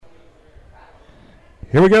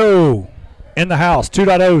Here we go. In the house,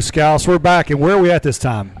 2.0 Scouts. We're back, and where are we at this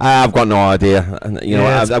time? I've got no idea. You know,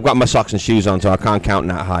 Yeah, I've got my socks and shoes on, so I can't count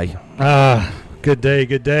that high. Good day,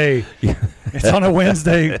 good day. It's on a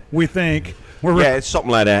Wednesday, we think. Yeah, it's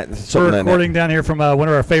something like that. We're recording down here from one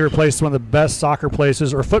of our favorite places, one of the best soccer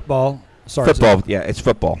places, or football. Football, yeah, it's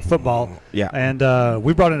football. Football. Yeah. And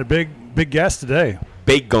we brought in a big guest today.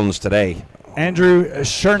 Big guns today. Andrew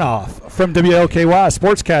Chernoff from WLKY,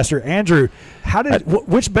 sportscaster. Andrew,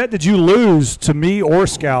 which bet did you lose to me or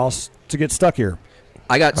Scouse to get stuck here?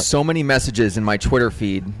 I got so many messages in my Twitter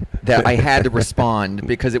feed that I had to respond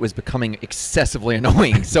because it was becoming excessively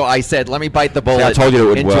annoying. So I said, let me bite the bullet I told you it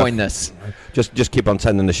would and work. Join this. Just keep on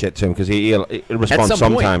sending the shit to him because he'll respond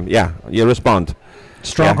sometime. Point. Yeah, you'll respond.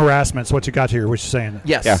 Strong harassment's what you got here, what you're saying.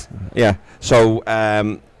 Yes. Yeah. So,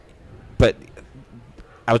 but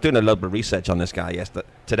I was doing a little bit of research on this guy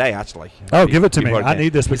today, actually. Oh, give it to me. I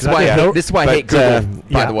need this because this is why I hate Google,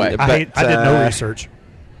 by the way. I did no research.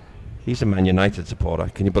 He's a Man United supporter.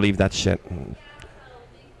 Can you believe that shit?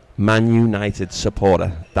 Man United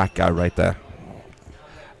supporter. That guy right there.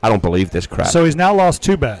 I don't believe this crap. So he's now lost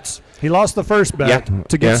 2 bets. He lost the first bet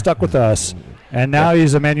to get stuck with us, and now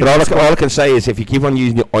he's a Man United But all I can say is if you keep on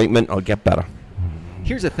using your ointment, it'll get better.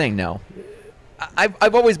 Here's the thing, now.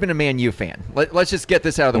 I've always been a Man U fan. Let's just get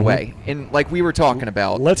this out of the way. And like we were talking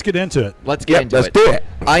about. Let's get into it. Let's do it.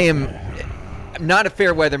 I'm not a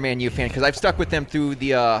fair weather Man U fan because I've stuck with them through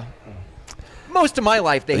the most of my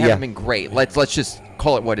life. They haven't been great. Let's just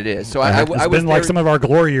call it what it is. So I it's been like some of our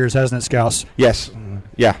glory years, hasn't it, Scouse? Yes.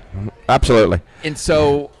 Yeah. Absolutely. And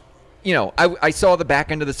so, you know, I saw the back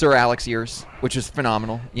end of the Sir Alex years, which was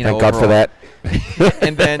phenomenal. You know, Thank God for that.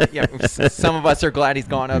 And then some of us are glad he's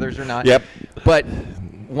gone, others are not. Yep. But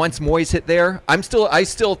once Moyes hit there, I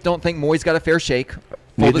still don't think Moyes got a fair shake. Full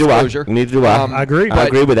Neither disclosure. do I. I agree. I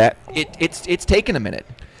agree with that. It's taken a minute,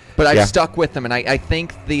 but I've stuck with them, and I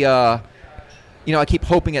think I keep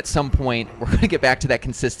hoping at some point we're going to get back to that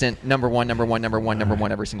consistent number one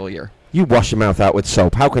every single year. You wash your mouth out with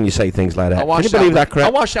soap. How can you say things like that? Can you believe that crap?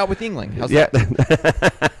 I'll wash out with Yingling. How's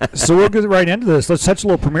that? So we'll get right into this. Let's touch a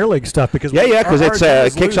little Premier League stuff because because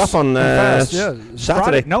it kicks off on Saturday.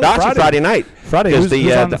 Friday. No, Friday night. Friday. Who's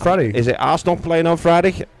on Friday? Is it Arsenal playing on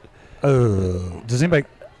Friday? Does anybody?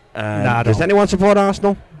 Does anyone support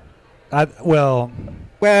Arsenal? Well,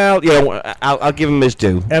 I'll give him his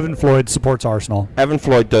due. Evan Floyd supports Arsenal. Evan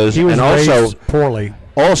Floyd does. He was raised poorly.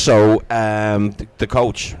 Also, the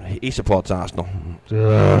coach, he supports Arsenal.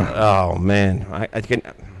 Oh, man. I can.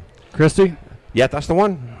 Christie? Yeah, that's the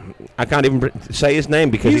one. I can't even say his name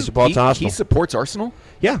because he supports Arsenal. He supports Arsenal?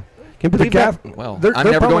 Yeah. Can you believe that? Well, I'm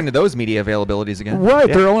never going to those media availabilities again. Right.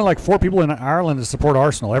 Yeah. There are only like 4 people in Ireland that support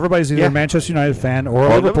Arsenal. Everybody's either a Manchester United fan or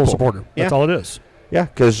a Liverpool supporter. That's all it is. Yeah,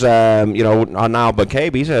 because, Arnaud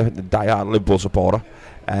McCabe, he's a diehard Liverpool supporter.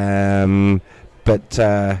 But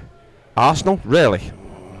Arsenal, really?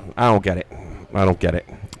 I don't get it.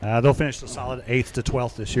 They'll finish the solid 8th to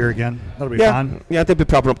 12th this year again. That'll be fun. Yeah, they'll be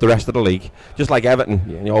propping up the rest of the league. Just like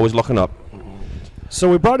Everton, you're always looking up. So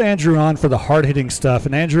we brought Andrew on for the hard-hitting stuff.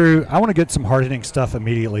 And, Andrew, I want to get some hard-hitting stuff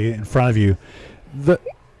immediately in front of you. The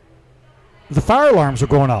fire alarms were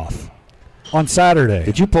going off on Saturday.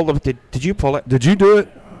 Did you pull it? Did you pull it? Did you do it?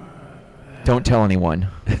 Don't tell anyone.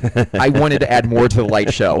 I wanted to add more to the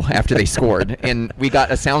light show after they scored, and we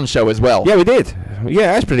got a sound show as well. Yeah, we did.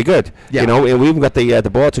 Yeah, that's pretty good. Yeah. You know, we even got the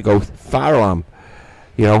board to go fire alarm.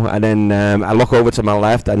 You know, and then I look over to my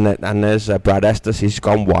left, and there's Brad Estes. He's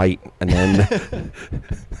gone white, and then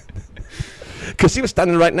because he was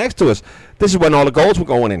standing right next to us. This is when all the goals were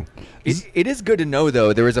going in. It is good to know,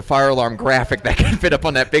 though, there is a fire alarm graphic that can fit up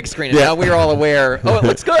on that big screen, and now we're all aware. Oh, it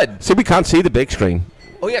looks good. So we can't see the big screen.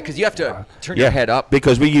 Oh yeah, because you have to turn your head up.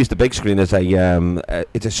 Because we use the big screen as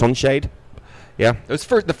it's a sunshade. Yeah.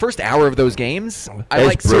 The first hour of those games, I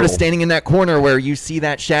like brutal. sort of standing in that corner where you see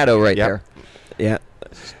that shadow right there. Yeah.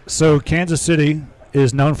 So Kansas City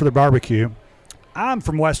is known for the barbecue. I'm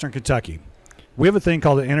from Western Kentucky. We have a thing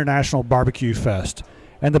called the International Barbecue Fest.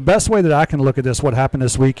 And the best way that I can look at this, what happened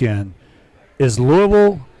this weekend, is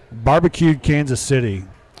Louisville barbecued Kansas City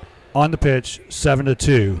on the pitch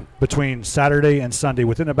 7-2 between Saturday and Sunday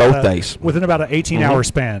within about both days. Within about an 18-hour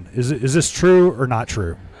span. Is this true or not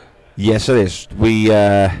true? Yes, it is. We,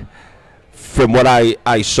 from what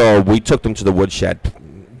I saw, we took them to the woodshed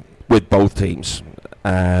with both teams.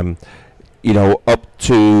 Up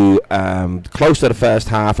to close to the first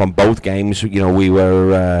half on both games. We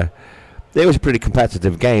were. It was a pretty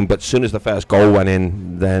competitive game, but as soon as the first goal went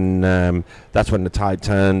in, then that's when the tide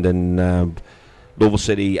turned, and Louisville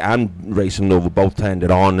City and Racing Louisville both turned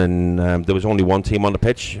it on, and there was only one team on the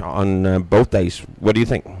pitch on both days. What do you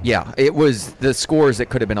think? Yeah, it was the scores that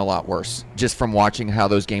could have been a lot worse just from watching how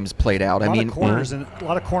those games played out. A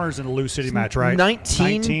lot of corners in the Lou City match, right?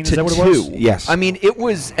 19 is that what it to was? 2. Yes. I mean, it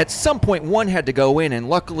was at some point one had to go in, and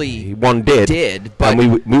luckily One did. But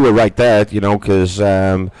and we were right there, because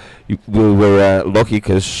we were lucky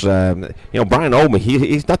because Brian Oldman,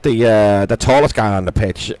 he's not the tallest guy on the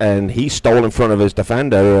pitch, and he stole in front of his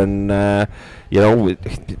defender, and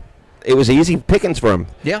it was easy pickings for him.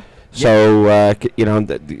 Yeah. So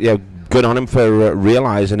good on him for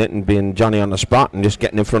realizing it and being Johnny on the spot and just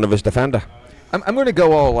getting in front of his defender. I'm going to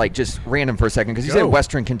go all like just random for a second because you said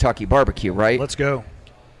Western Kentucky barbecue, right? Let's go.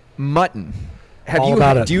 Mutton.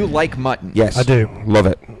 Do you like mutton? Yes, I do. Love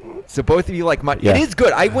it. So both of you like mutton. Yeah. It is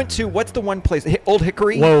good. I went to, what's the one place? Old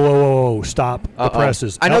Hickory? Whoa. Stop the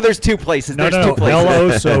presses. I know there's two places. No. Two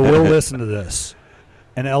places. El Oso will listen to this.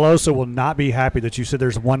 And El Oso will not be happy that you said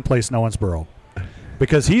there's one place in Owensboro.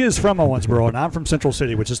 Because he is from Owensboro, and I'm from Central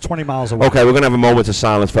City, which is 20 miles away. Okay, we're going to have a moment of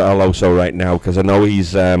silence for El Oso right now because I know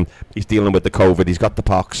he's dealing with the COVID. He's got the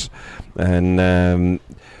pox. And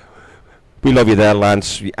we love you there,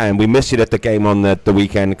 Lance. And we missed you at the game on the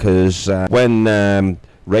weekend because when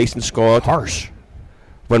Racing scored. Harsh.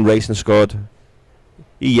 When Racing scored,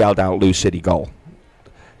 he yelled out Lou City goal.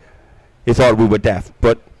 He thought we were deaf,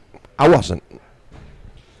 but I wasn't.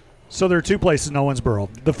 So there are two places in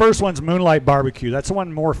Owensboro. The first one's Moonlight Barbecue. That's the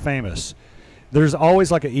one more famous. There's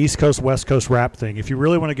always like an East Coast, West Coast rap thing. If you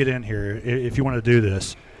really want to get in here, if you want to do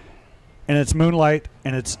this. And it's Moonlight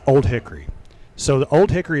and it's Old Hickory. So the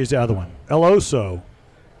Old Hickory is the other one. El Oso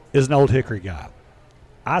is an Old Hickory guy.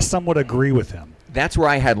 I somewhat agree with him. That's where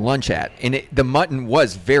I had lunch at, and the mutton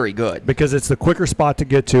was very good. Because it's the quicker spot to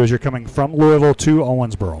get to as you're coming from Louisville to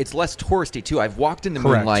Owensboro. It's less touristy, too. I've walked into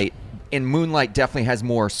Correct. Moonlight, and Moonlight definitely has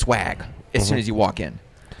more swag as soon as you walk in.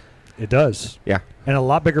 It does. Yeah. And a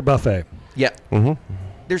lot bigger buffet. Yeah. Mm-hmm.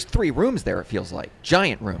 There's 3 rooms there, it feels like.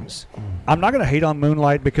 Giant rooms. I'm not going to hate on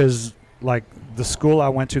Moonlight because, like, the school I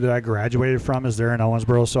went to that I graduated from is there in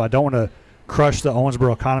Owensboro, so I don't want to crush the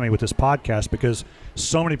Owensboro economy with this podcast because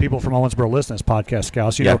so many people from Owensboro listen to this podcast,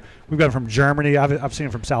 Scouts. You know, we've got it from Germany. I've seen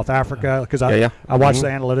it from South Africa because I watch the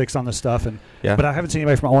analytics on this stuff, but I haven't seen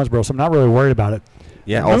anybody from Owensboro, so I'm not really worried about it.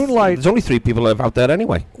 Yeah, Moonlight. There's only 3 people live out there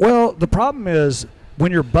anyway. Well, the problem is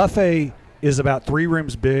when your buffet is about 3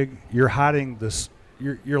 rooms big, you're hiding this.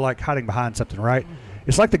 You're like hiding behind something, right?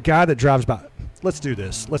 It's like the guy that drives by. Let's do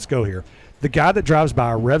this. Let's go here. The guy that drives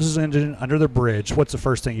by revs his engine under the bridge. What's the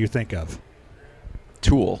first thing you think of?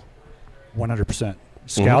 Tool. 100%.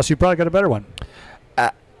 Scouts, you probably got a better one.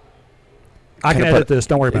 I can edit this.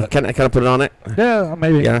 Don't worry about it. Can I put it on it? Yeah,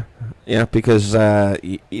 maybe. Yeah, because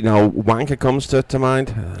wanker comes to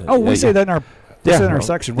mind. We say that in our in our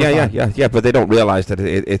section. Yeah. But they don't realize that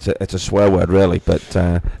it's a swear word, really. But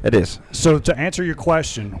it is. So to answer your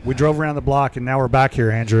question, we drove around the block and now we're back here,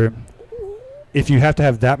 Andrew. If you have to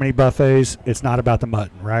have that many buffets, it's not about the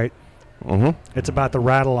mutton, right? Mm-hmm. It's about the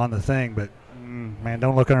rattle on the thing, but man,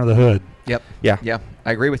 don't look under the hood. Yep. Yeah.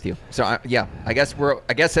 I agree with you. So I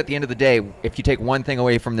guess at the end of the day, if you take one thing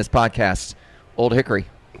away from this podcast, Old Hickory.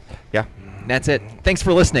 Yeah. That's it. Thanks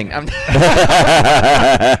for listening. And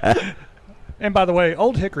by the way,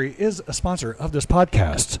 Old Hickory is a sponsor of this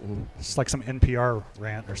podcast. It's like some NPR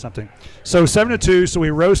rant or something. So 7-2. So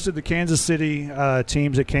we roasted the Kansas City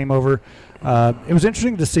teams that came over. It was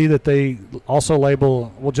interesting to see that they also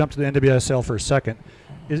label. We'll jump to the NWSL for a second.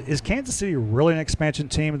 Is Kansas City really an expansion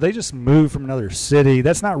team? They just moved from another city.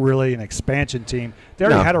 That's not really an expansion team. They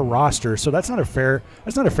already had a roster, so that's not a fair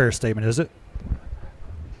statement, is it?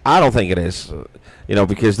 I don't think it is.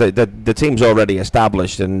 Because the team's already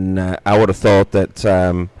established, and I would have thought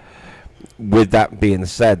that with that being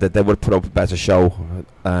said, that they would put up a better show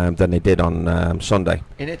than they did on Sunday.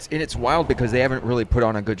 And it's wild because they haven't really put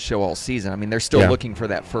on a good show all season. I mean, they're still looking for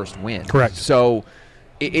that first win. Correct. So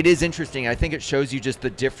it is interesting. I think it shows you just the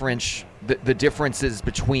differences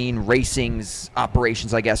between Racing's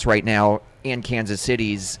operations, I guess, right now and Kansas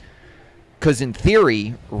City's. Because in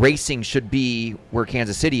theory, Racing should be where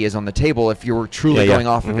Kansas City is on the table if you were truly going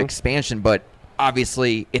off of expansion, but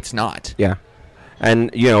obviously it's not. Yeah. And,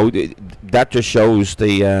 that just shows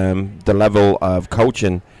the level of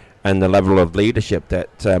coaching and the level of leadership that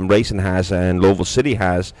Racing has and Louisville City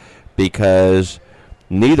has, because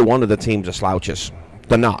neither one of the teams are slouches.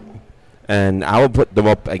 They're not. And I will put them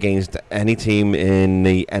up against any team in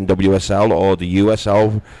the NWSL or the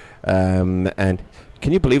USL. And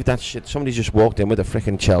can you believe that shit? Somebody just walked in with a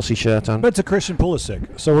freaking Chelsea shirt on. But it's a Christian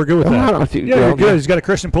Pulisic, so we're good with that. You're good. He's got a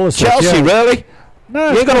Christian Pulisic. Chelsea, really?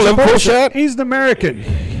 No, You ain't got a Liverpool shirt? He's an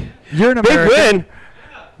American. You're an Big American. win.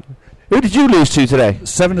 Who did you lose to today?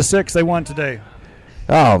 7-6. They won today.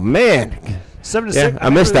 Oh, man. 7-6. Yeah, I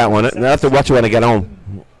missed that one. I'll have to watch it when I get home.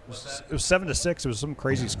 It was 7-6. It was some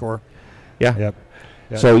crazy score. Yeah. Yep.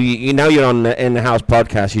 Yep. So you now you're on the In the House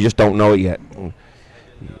podcast. You just don't know it yet.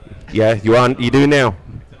 Yeah, you on? You do now?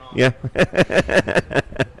 Yeah.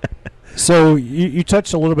 So you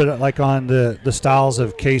touched a little bit like on the styles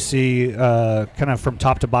of KC, kind of from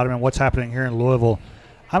top to bottom, and what's happening here in Louisville.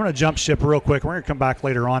 I'm going to jump ship real quick. We're going to come back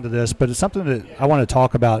later on to this, but it's something that I want to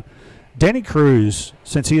talk about. Danny Cruz,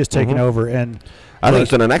 since he has taken over, and I think he's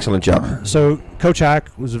done an excellent job. so Coach Hack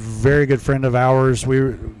was a very good friend of ours.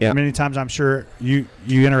 Yeah. Many times I'm sure you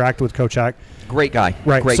interacted with Coach Hack. Great guy.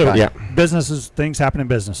 Right. Great so guy. Yeah. businesses, things happen in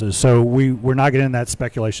businesses. So we're not getting into that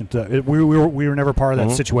speculation. We were never part of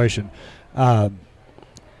that situation.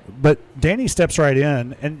 But Danny steps right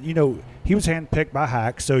in, and he was handpicked by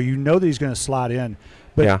Hack, so that he's going to slide in.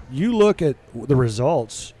 But you look at the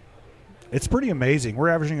results, it's pretty amazing. We're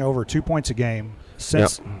averaging over 2 points a game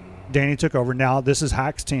since Danny took over. Now this is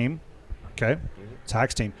Hack's team. Okay, it's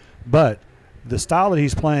Hack's team, but the style that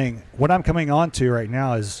he's playing, what I'm coming on to right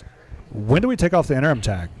now is, when do we take off the interim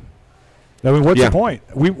tag? I mean, what's the point?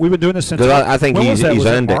 We've been doing this since. I think when was that? he's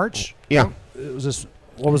Was it earned it. March? Yeah. Was this?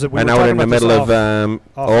 What was it? And now we're in the middle of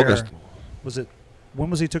August. Was it? When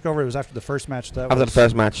was he took over? It was after the first match. After the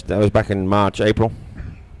first match, that was back in March, April.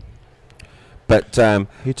 But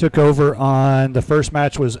he took over on the first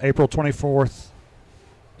match was April 24th,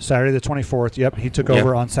 Saturday the 24th. Yep, he took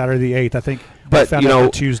over on Saturday the 8th. I think. But I found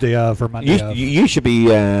out Tuesday of or Monday of. You should be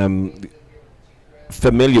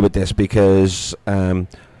familiar with this because the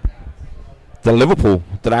Liverpool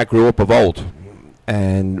that I grew up of old,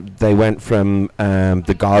 and they went from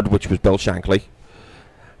the God, which was Bill Shankly,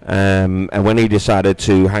 and when he decided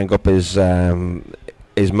to hang up his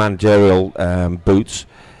managerial boots,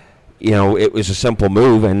 it was a simple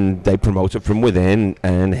move, and they promoted from within.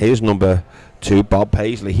 And his number 2, Bob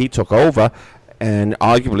Paisley, he took over, and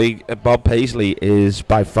arguably Bob Paisley is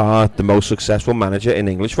by far the most successful manager in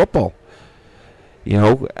English football.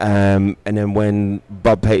 And then when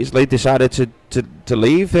Bob Paisley decided to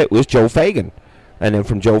leave, it was Joe Fagan. And then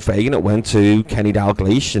from Joe Fagan, it went to Kenny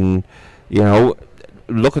Dalglish. And,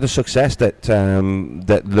 look at the success that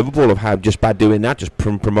Liverpool have had just by doing that, just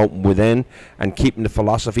promoting within and keeping the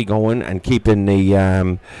philosophy going and keeping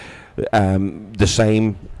the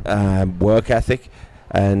same work ethic.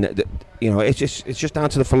 And it's just down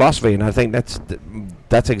to the philosophy, and I think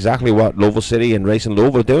that's exactly what Louisville City and Racing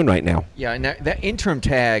Louisville are doing right now. Yeah, and that interim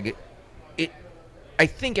tag, I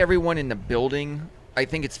think everyone in the building, I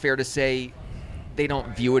think it's fair to say they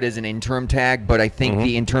don't view it as an interim tag, but I think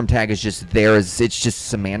the interim tag is just there it's just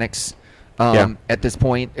semantics at this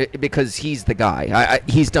point, because he's the guy.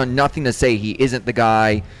 He's done nothing to say he isn't the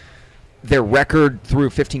guy. Their record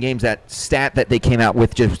through 15 games, that stat that they came out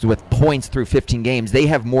with just with points through 15 games, they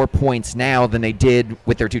have more points now than they did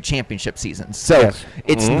with their 2 championship seasons. So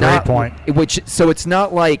it's not so it's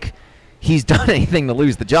not like he's done anything to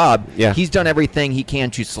lose the job. Yeah. He's done everything he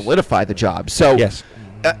can to solidify the job. So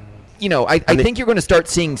I think you're going to start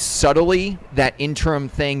seeing subtly that interim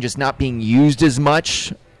thing just not being used as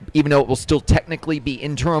much, even though it will still technically be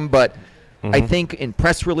interim, but I think in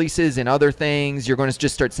press releases and other things, you're going to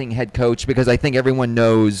just start seeing head coach, because I think everyone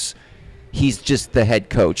knows he's just the head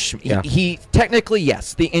coach. Yeah. He technically,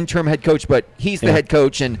 yes, the interim head coach, but he's the head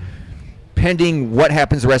coach, and pending what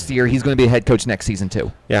happens the rest of the year, he's going to be a head coach next season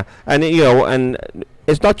too. Yeah, and and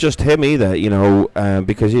it's not just him either,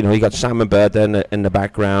 because you got Simon Bird there in the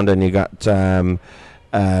background, and you got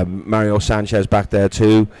Mario Sanchez back there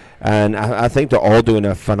too, and I think they're all doing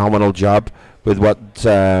a phenomenal job with what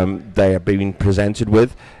they are being presented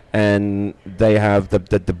with, and they have the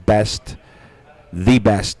best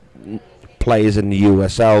players in the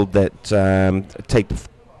USL that take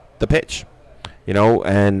the pitch,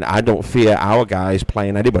 and I don't fear our guys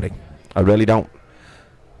playing anybody. I really don't.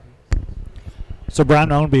 So Brian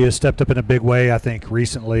Ownby has stepped up in a big way, I think,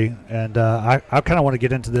 recently, and I kind of want to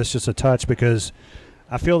get into this just a touch, because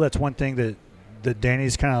I feel that's one thing that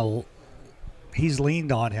Danny's he's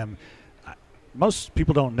leaned on him. Most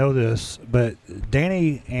people don't know this, but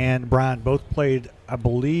Danny and Brian both played, I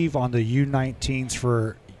believe, on the U19s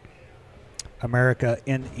for America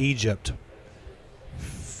in Egypt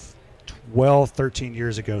 12, 13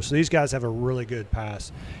 years ago. So these guys have a really good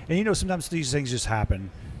pass. And, sometimes these things just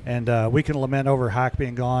happen. And we can lament over Hack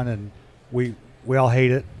being gone, and we all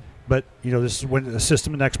hate it. But, this is when the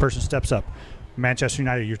system, the next person steps up. Manchester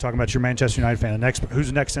United. You're talking about your Manchester United fan.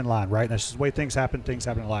 Who's next in line, right? And that's just the way things happen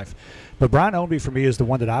in life. But Brian Ownby, for me, is the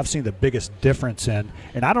one that I've seen the biggest difference in.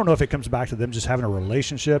 And I don't know if it comes back to them just having a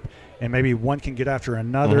relationship and maybe one can get after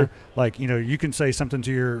another. Like, you can say something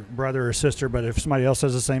to your brother or sister, but if somebody else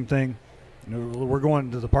says the same thing, we're going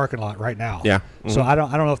to the parking lot right now. Yeah. So I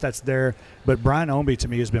don't know if that's there, but Brian Ownby to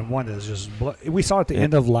me has been one that's just we saw at the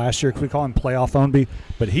end of last year because we call him playoff Ownby,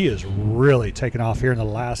 but he is really taken off here in the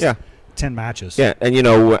last 10 matches. Yeah, and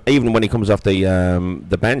even when he comes off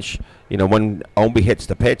the bench, when Ownby hits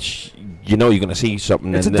the pitch, you're going to see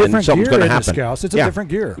something, it's and a then different something's gear going to in the happen. Scouts. It's a different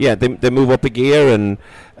gear. Yeah, they move up a gear, and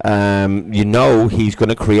he's going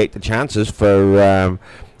to create the chances for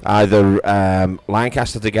either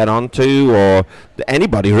Lancaster to get onto or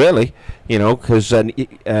anybody really, because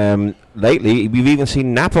lately we've even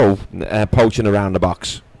seen Napo poaching around the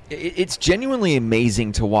box. It's genuinely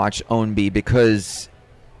amazing to watch Ownby because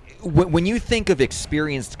when you think of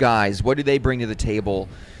experienced guys, what do they bring to the table?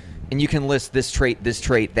 And you can list this trait,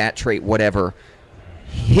 that trait, whatever.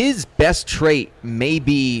 His best trait may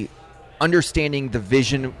be understanding the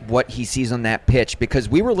vision, what he sees on that pitch, because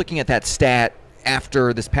we were looking at that stat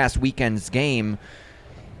after this past weekend's game.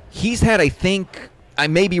 He's had, I think, I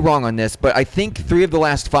may be wrong on this, but I think 3 of the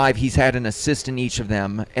last 5 he's had an assist in each of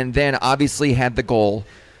them, and then obviously had the goal.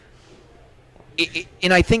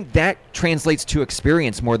 And I think that translates to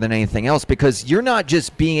experience more than anything else, because you're not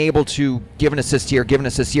just being able to give an assist here,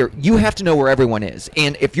 You have to know where everyone is.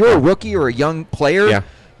 And if you're a rookie or a young player,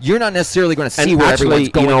 you're not necessarily going to see where everyone's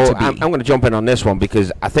going to be. I'm going to jump in on this one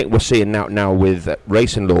because I think we're seeing now with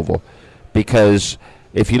Racing Louisville. Because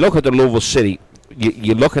if you look at the Louisville City,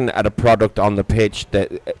 you're looking at a product on the pitch that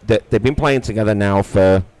they've been playing together now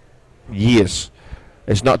for years.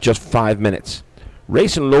 It's not just 5 minutes.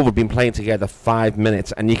 Racing Louisville have been playing together 5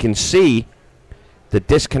 minutes, and you can see the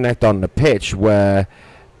disconnect on the pitch where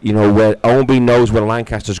Ownby knows where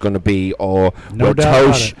Lancaster's going to be, or no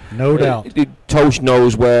doubt Tosh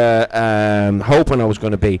knows where Hopino was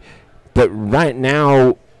going to be. But right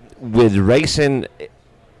now, with Racing,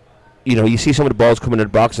 you see some of the balls coming in the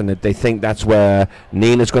box, and they think that's where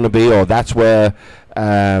Nina's going to be, or that's where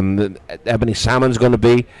Ebony Salmon's going to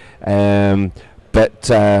be.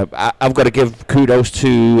 But I've got to give kudos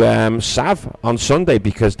to Sav on Sunday,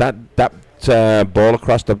 because that ball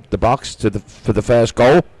across the box for the first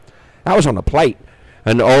goal, that was on the plate.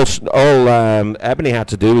 And all Ebony had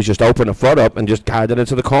to do was just open her foot up and just guide it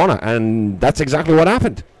into the corner. And that's exactly what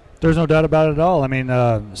happened. There's no doubt about it at all. I mean,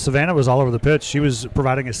 Savannah was all over the pitch. She was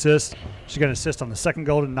providing assists. She got an assist on the second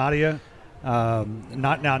goal to Nadia.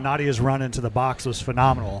 Nadia's run into the box was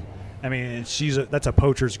phenomenal. I mean, that's a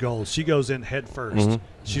poacher's goal. She goes in head first.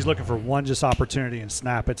 She's looking for one just opportunity and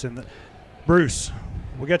snap. It's in the Bruce.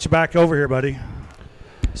 We'll get you back over here, buddy.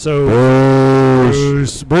 So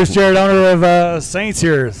Bruce Jarrett, owner of Saints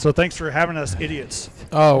here. So thanks for having us, idiots.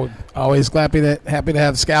 Oh, always happy to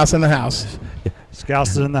have Scouts in the house.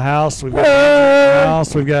 Scouts in the house. We've got in the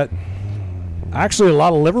house. We've got actually a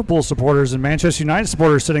lot of Liverpool supporters and Manchester United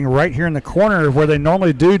supporters sitting right here in the corner where they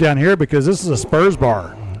normally do down here, because this is a Spurs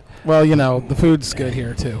bar. Well, the food's good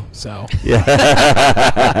here too. So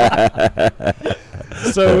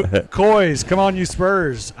So Coys, come on, you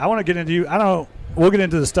Spurs. I want to get into you. We'll get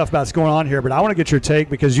into the stuff about what's going on here, but I want to get your take,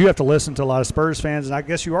 because you have to listen to a lot of Spurs fans, and I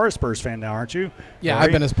guess you are a Spurs fan now, aren't you? Yeah, Right?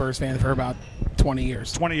 I've been a Spurs fan for about 20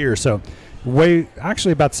 years. 20 years. So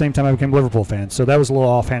actually about the same time I became a Liverpool fan. So that was a little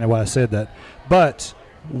offhanded why I said that. But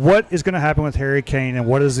what is going to happen with Harry Kane, and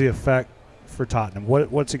what is the effect for Tottenham?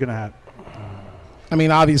 What's it going to happen? I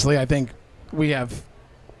mean, obviously, I think we have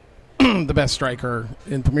the best striker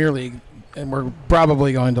in Premier League, and we're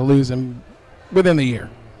probably going to lose him within the year.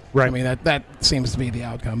 Right. I mean, that seems to be the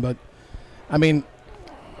outcome. But, I mean,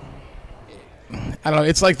 I don't know.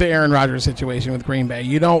 It's like the Aaron Rodgers situation with Green Bay.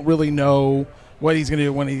 You don't really know what he's going to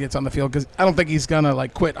do when he gets on the field, because I don't think he's going to,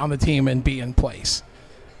 quit on the team and be in place.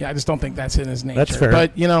 Yeah, I just don't think that's in his nature. That's fair.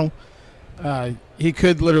 But, he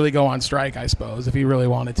could literally go on strike, I suppose, if he really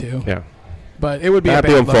wanted to. Yeah. But it would be a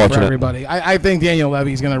bad look for everybody. I think Daniel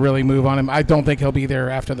Levy's going to really move on him. I don't think he'll be there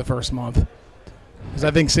after the first month, because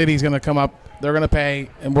I think City's going to come up. They're going to pay,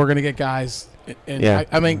 and we're going to get guys. And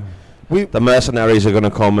I mean, the mercenaries are going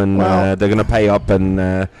to come, and they're going to pay up, and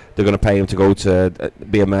they're going to pay him to go to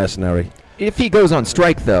be a mercenary. If he goes on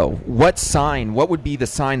strike, though, what would be the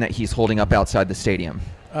sign that he's holding up outside the stadium?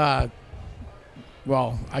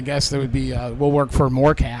 Well, I guess there would be we'll work for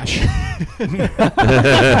more cash. That's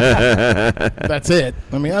it.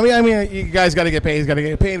 I mean, you guys got to get paid. He's got to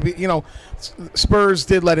get paid. Spurs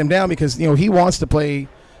did let him down because he wants to play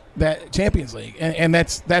that Champions League, and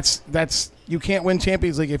that's you can't win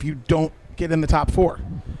Champions League if you don't get in the top 4.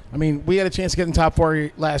 I mean, we had a chance to get in top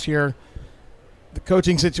 4 last year. The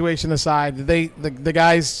coaching situation aside, the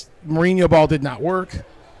guys, Mourinho ball did not work.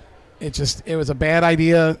 It was a bad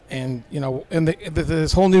idea, and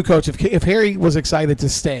this whole new coach. If Harry was excited to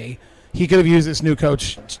stay, he could have used this new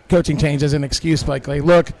coaching change as an excuse, like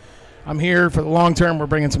look, I'm here for the long term. We're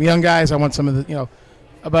bringing some young guys. I want some of the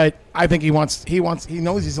but I think he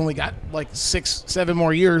knows he's only got like 6-7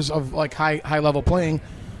 more years of like high level playing,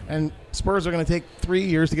 and Spurs are going to take 3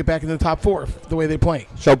 years to get back into the top 4 the way they play.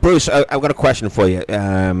 So Bruce, I've got a question for you.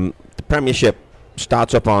 The Premiership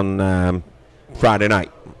starts up on Friday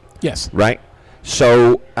night. Yes. Right.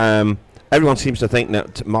 So everyone seems to think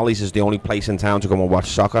that Molly's is the only place in town to go and watch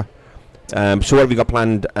soccer. So what have you got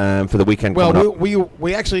planned for the weekend? Well,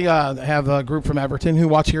 we actually have a group from Everton who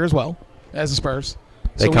watch here as well as the Spurs.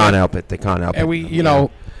 They can't help it. They can't help it. And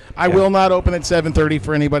I will not open at 7:30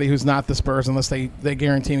 for anybody who's not the Spurs unless they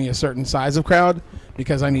guarantee me a certain size of crowd,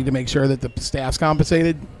 because I need to make sure that the staff's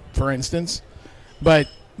compensated, for instance. But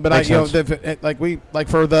for the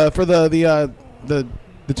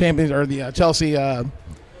Champions or the Chelsea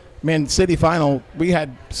Man City final, we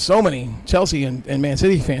had so many Chelsea and Man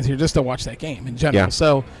City fans here just to watch that game in general. Yeah.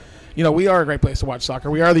 So, we are a great place to watch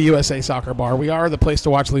soccer. We are the USA Soccer Bar. We are the place to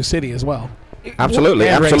watch Lou City as well. Absolutely.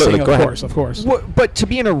 And Absolutely. Racing, Go ahead. Of course. But to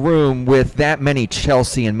be in a room with that many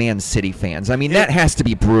Chelsea and Man City fans, I mean, that has to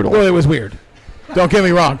be brutal. Well, it was weird. Don't get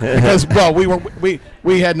me wrong, because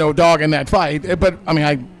we had no dog in that fight. But I mean,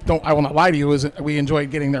 I will not lie to you. We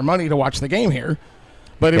enjoyed getting their money to watch the game here.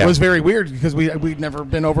 But it was very weird because we'd never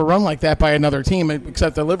been overrun like that by another team,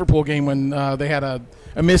 except the Liverpool game when they had a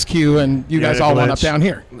miscue and you guys all went up down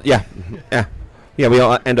here. Yeah, we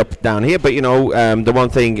all end up down here. But the one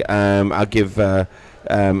thing I'll give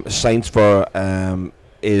Saints for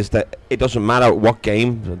is that it doesn't matter what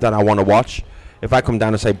game that I want to watch. If I come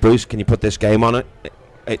down and say, Bruce, can you put this game on it?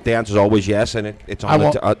 The answer is always yes, and it's on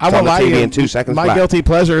the TV in 2 seconds. My guilty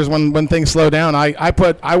pleasure is when things slow down. I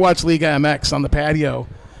watch Liga MX on the patio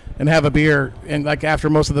and have a beer, and like after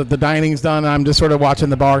most of the dining's done, I'm just sort of watching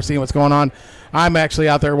the bar, seeing what's going on. I'm actually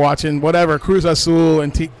out there watching whatever Cruz Azul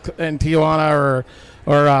and Tijuana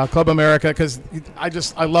or Club America, because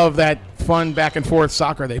I love that fun back and forth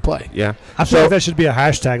soccer they play. Yeah, I feel like that should be a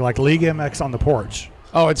hashtag, like Liga MX on the porch.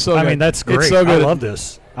 Oh, it's so good. I mean, that's great. It's so good. I love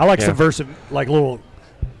this. I like subversive, like little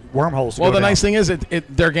wormholes. Well, the nice thing is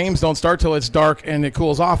their games don't start till it's dark and it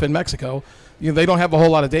cools off in Mexico. They don't have a whole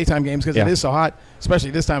lot of daytime games because it is so hot,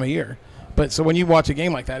 especially this time of year. But so when you watch a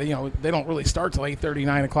game like that, they don't really start till 8:30,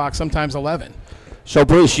 9 o'clock, sometimes 11. So,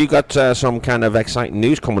 Bruce, you got some kind of exciting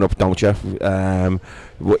news coming up, don't you?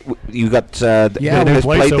 You got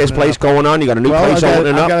this place going on. You got a new place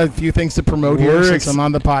opening up. I've got a few things to promote here since I'm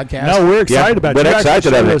on the podcast. No, we're excited about it. We're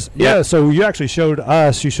excited about it. Yeah, so you actually showed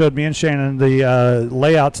us, you showed me and Shannon the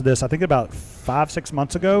layout to this, I think about 5-6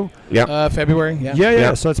 months ago. Yeah. February,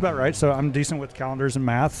 Yeah, so it's about right. So I'm decent with calendars and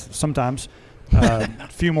math sometimes. A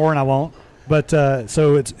few more and I won't. But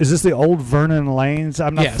so is this the old Vernon Lanes?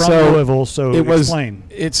 I'm not from Louisville, so explain.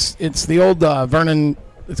 It's the old Vernon.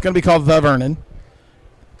 It's going to be called the Vernon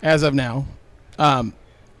as of now.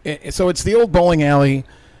 So it's the old bowling alley.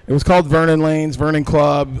 It was called Vernon Lanes, Vernon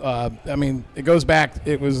Club. I mean, it goes back.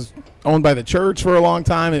 It was owned by the church for a long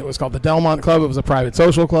time. It was called the Delmont Club. It was a private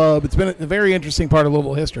social club. It's been a very interesting part of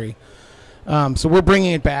Louisville history. So we're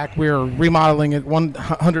bringing it back. We're remodeling it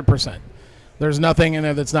 100%. There's nothing in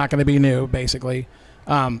it that's not going to be new, basically.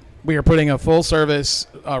 We are putting a full-service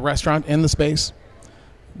restaurant in the space,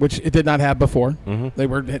 which it did not have before. Mm-hmm. They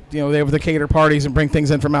were to cater parties and bring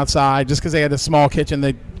things in from outside. Just because they had a small kitchen,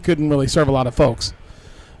 they couldn't really serve a lot of folks.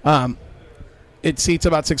 It seats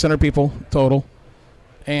about 600 people total,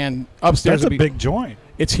 and upstairs that's a big joint.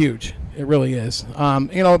 It's huge. It really is.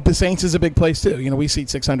 The Saints is a big place too. We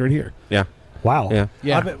seat 600 here. Yeah. Wow.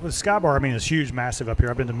 Yeah. With Sky Bar, I mean, it's huge, massive up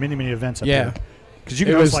here. I've been to many, many events up here. Because you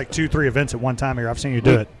can host like 2-3 events at one time here. I've seen you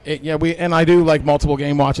do it. And I do like multiple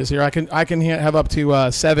game watches here. I can have up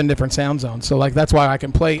to 7 different sound zones. So like that's why I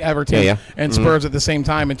can play Everton and Spurs at the same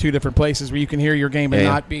time in 2 different places where you can hear your game and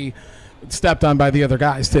not be stepped on by the other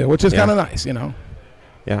guys too, which is kind of nice,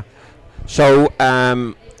 Yeah. So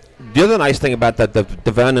the other nice thing about the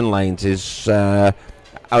Vernon Lanes is I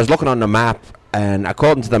was looking on the map. And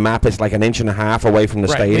according to the map, it's like 1.5 inches away from the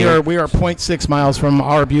stadium. We are 0.6 miles from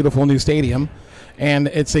our beautiful new stadium, and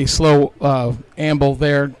it's a slow amble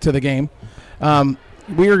there to the game.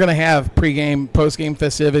 We are going to have pregame, postgame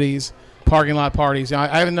festivities, parking lot parties.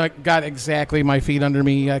 I haven't got exactly my feet under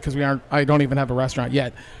me because I don't even have a restaurant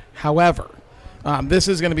yet. However, this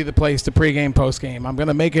is going to be the place to pregame, postgame. I'm going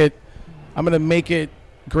to make it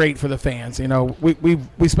great for the fans. You know, we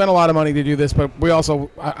spent a lot of money to do this, but we also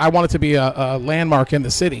I want it to be a landmark in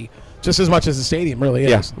the city just as much as the stadium really is.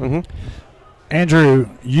 Yes. Mm-hmm. Andrew,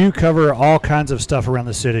 you cover all kinds of stuff around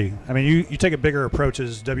the city. I mean, you take a bigger approach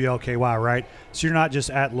as WLKY, right? So you're not just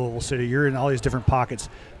at Louisville City. You're in all these different pockets.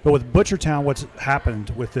 But with Butchertown, what's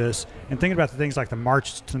happened with this, and thinking about the things like the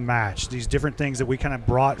March to Match, these different things that we kind of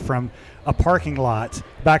brought from a parking lot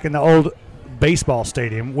back in the old baseball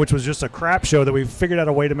stadium, which was just a crap show that we figured out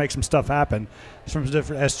a way to make some stuff happen from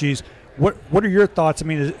different SGs. What are your thoughts? I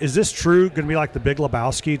mean, is this true going to be like the Big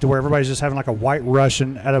Lebowski to where everybody's just having like a white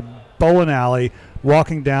Russian at a bowling alley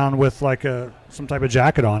walking down with like some type of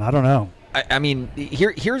jacket on? I don't know. I mean,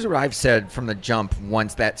 here's what I've said from the jump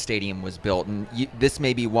once that stadium was built, and this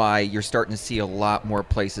may be why you're starting to see a lot more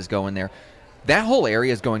places go in there. That whole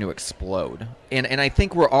area is going to explode, and I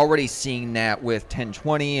think we're already seeing that with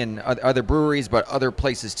 1020 and other breweries, but other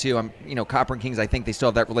places too. Copper and Kings, I think they still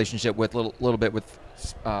have that relationship with little bit with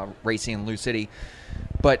Racing and Lou City,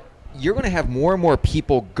 but you're going to have more and more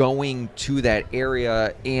people going to that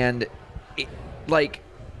area, and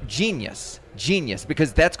genius,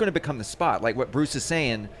 because that's going to become the spot. Like what Bruce is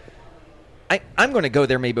saying, I'm going to go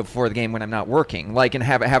there maybe before the game when I'm not working, and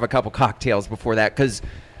have a couple cocktails before that, because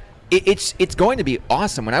it's going to be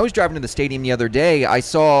awesome. When I was driving to the stadium the other day, I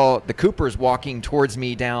saw the Coopers walking towards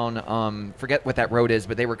me down, forget what that road is,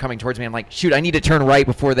 but they were coming towards me. I'm like, shoot, I need to turn right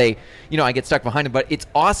before they, I get stuck behind them. But it's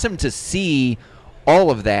awesome to see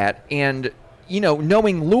all of that. And,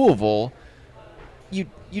 knowing Louisville, you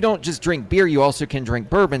don't just drink beer, you also can drink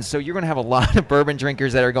bourbon. So you're going to have a lot of bourbon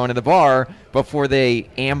drinkers that are going to the bar before they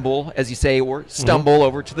amble, as you say, or stumble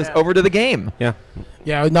over to the game. Yeah.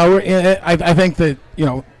 Yeah, no, I think that,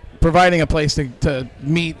 providing a place to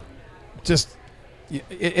meet, just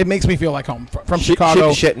it makes me feel like home. From Chicago, shoot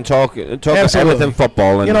the shit and talk everything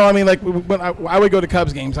football. And when I would go to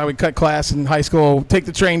Cubs games, I would cut class in high school, take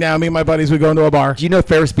the train down. Me and my buddies would go into a bar. Do you know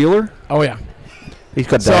Ferris Bueller? Oh yeah, he's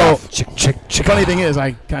got that. The funny thing is,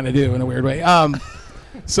 I kind of do in a weird way. But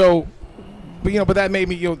that made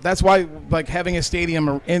me. That's why having a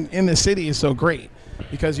stadium in the city is so great,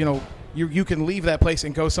 because you can leave that place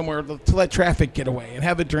and go somewhere to let traffic get away and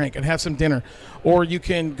have a drink and have some dinner, or you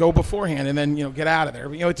can go beforehand and then get out of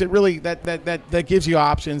there. It's really that gives you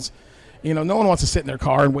options. No one wants to sit in their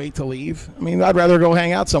car and wait to leave. I mean, I'd rather go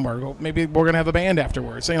hang out somewhere. Maybe we're gonna have a band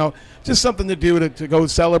afterwards. Just something to do to go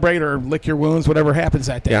celebrate or lick your wounds, whatever happens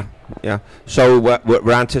that day. Yeah. So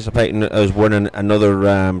we're anticipating us winning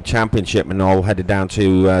another championship and all headed down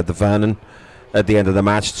to the Vernon at the end of the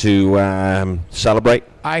match to celebrate.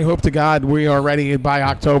 I hope to God we are ready by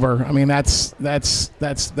October. I mean, that's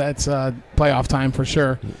playoff time for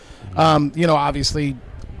sure. Obviously,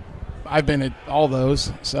 I've been at all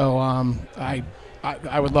those, so I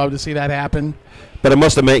would love to see that happen. But I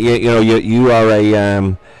must admit, you are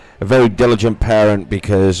a very diligent parent,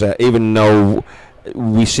 because even though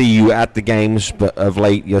we see you at the games, but of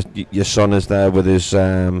late your son is there with his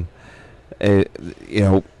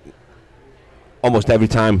almost every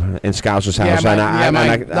time in Scouser's house.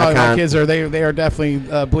 My kids are definitely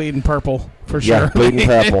bleeding purple for sure. Yeah, bleeding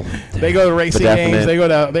purple. They go to racing games. They go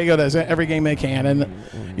to every game they can, and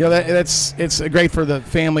it's great for the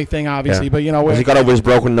family thing, obviously. Yeah. But has he got over his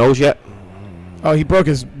broken nose yet? Oh, he broke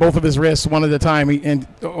both of his wrists one at a time in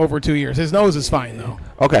over 2 years. His nose is fine though.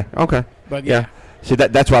 Okay. But yeah. See,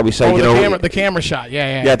 that's why we say the camera shot.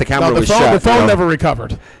 Yeah. Yeah, the camera was shot. The phone never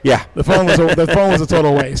recovered. Yeah. The phone was a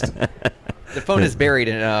total waste. The phone is buried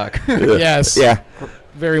in yes. Yeah.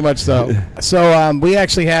 Very much so. So we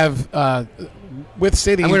actually have with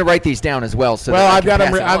City. I'm going to write these down as well. So I've got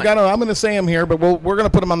them. I'm going to say them here, but we're going to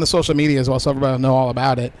put them on the social media as well, so everybody will know all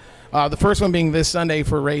about it. The first one being this Sunday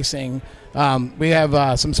for Racing. We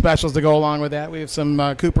have some specials to go along with that. We have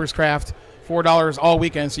some Cooper's Craft, $4 all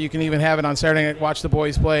weekend, so you can even have it on Saturday night. Watch the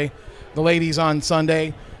boys play, the ladies on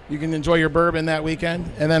Sunday. You can enjoy your bourbon that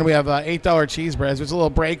weekend. And then we have $8 cheese breads. There's a little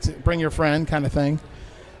break to bring your friend kind of thing.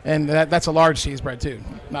 And that's a large cheese bread, too,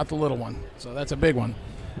 not the little one. So that's a big one.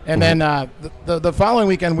 And then the following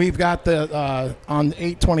weekend, we've got on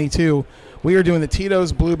 8/22, we are doing the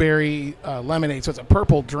Tito's Blueberry Lemonade. So it's a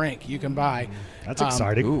purple drink you can buy. That's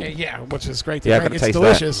exciting. Yeah, which is great to drink. It's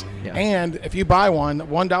delicious. Yeah. And if you buy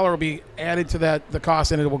 $1 will be added to the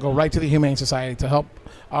cost, and it will go right to the Humane Society to help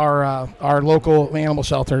our local animal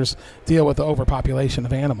shelters deal with the overpopulation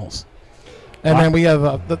of animals. And then we have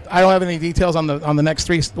I don't have any details on the next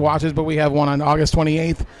 3 watches, but we have one on August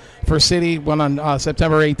 28th for City, one on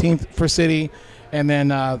September 18th for City, and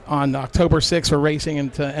then on October 6th for Racing,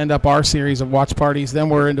 and to end up our series of watch parties. Then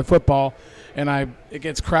we're into football, and it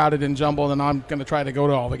gets crowded and jumbled, and I'm going to try to go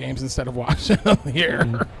to all the games instead of watching them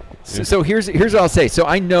here. So here's what I'll say. So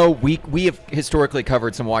I know we have historically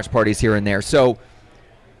covered some watch parties here and there. So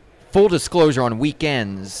full disclosure, on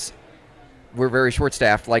weekends, we're very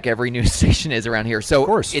short-staffed, like every news station is around here. So of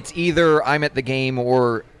course, it's either I'm at the game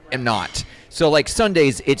or am not. So like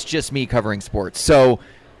Sundays, it's just me covering sports. So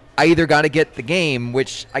I either got to get the game,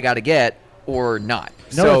 which I got to get, or not.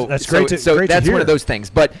 No, so that's great. So that's one of those things.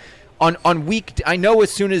 But on I know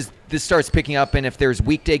as soon as this starts picking up, and if there's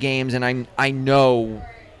weekday games, and I know,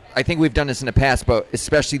 I think we've done this in the past, but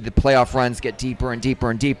especially the playoff runs get deeper and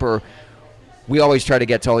deeper and deeper. We always try to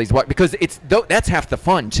get to all these, because that's half the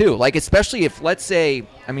fun too. Like, especially if, let's say,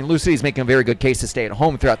 I mean, Lou City's making a very good case to stay at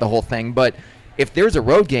home throughout the whole thing, but if there's a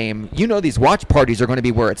road game, these watch parties are going to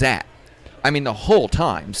be where it's at. I mean, the whole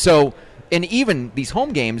time. So, and even these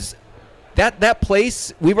home games, that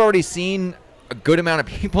place, we've already seen a good amount of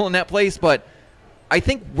people in that place, but I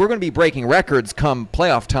think we're going to be breaking records come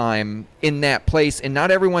playoff time in that place, and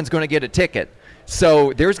not everyone's going to get a ticket.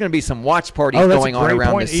 So there's going to be some watch parties going on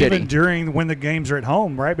around the city. Even during when the games are at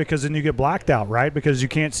home, right? Because then you get blacked out, right? Because you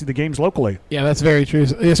can't see the games locally. Yeah, that's very true.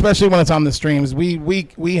 Especially when it's on the streams.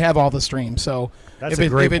 We have all the streams. So that's a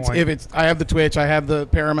great point. If it's I have the Twitch, I have the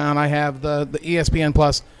Paramount, I have the ESPN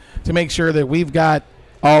Plus to make sure that we've got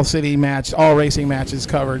all racing matches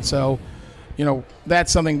covered. So,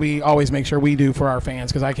 that's something we always make sure we do for our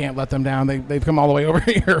fans, because I can't let them down. They've come all the way over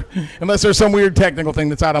here unless there's some weird technical thing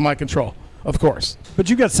that's out of my control. Of course. But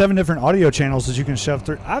you got 7 different audio channels that you can shove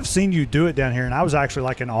through. I've seen you do it down here, and I was actually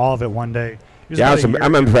like in awe of it one day. Yeah,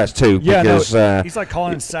 I'm impressed too. Yeah, because, he's like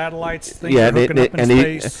calling satellites, things hooking up in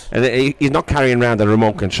space. He's not carrying around the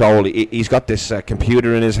remote control. He's got this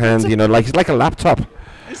computer in his hand, it's like a laptop.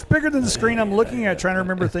 It's bigger than the screen I'm looking at, trying to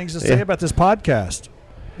remember things to say about this podcast.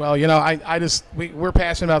 Well, we're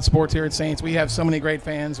passionate about sports here at Saints. We have so many great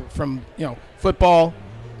fans from, football,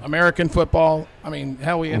 American football. I mean,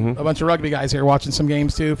 hell, we had a bunch of rugby guys here watching some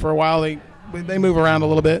games too. For a while, they move around a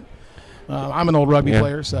little bit. I'm an old rugby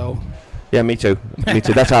player, so. Yeah, me too.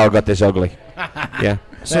 That's how I got this ugly. Yeah.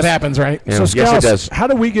 That happens, right? Yeah. So, Scouts, yes, it does. How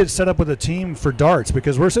do we get set up with a team for darts?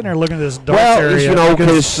 Because we're sitting there looking at this darts area.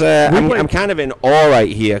 Because I'm kind of in awe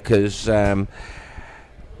right here, because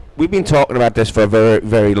we've been talking about this for a very,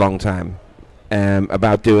 very long time.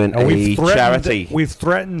 About doing a charity. We've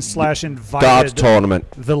threatened / invited darts tournament.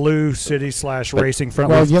 The Lou City / Racing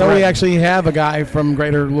Front. Well, we actually have a guy from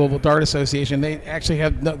Greater Louisville Dart Association. They actually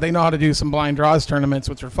they know how to do some blind draws tournaments,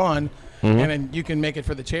 which are fun, and then you can make it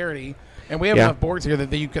for the charity. And we have enough boards here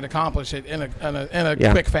that you could accomplish it in a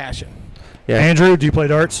quick fashion. Yeah. Andrew, do you play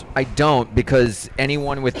darts? I don't, because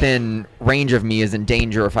anyone within range of me is in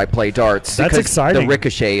danger if I play darts. That's exciting. The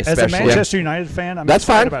ricochet, especially. As a Manchester United fan, I'm That's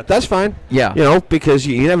excited fine. about That's fine. Yeah. Because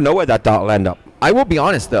you never know where that dart will end up. I will be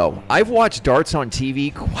honest, though. I've watched darts on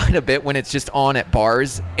TV quite a bit when it's just on at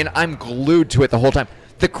bars, and I'm glued to it the whole time.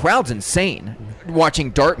 The crowd's insane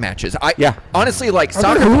watching dart matches. Honestly,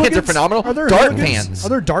 soccer fans are phenomenal. Are there dart hooligans? fans. Are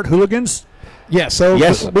there dart hooligans? Yeah, so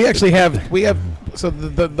we actually have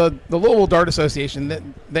the Louisville Dart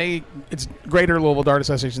Association, it's Greater Louisville Dart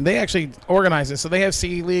Association. They actually organize this. So they have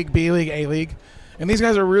C League, B League, A League. And these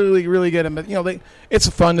guys are really, really good. It's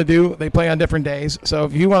fun to do. They play on different days. So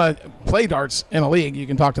if you want to play darts in a league, you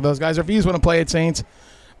can talk to those guys. Or if you just want to play at Saints,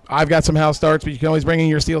 I've got some house darts, but you can always bring in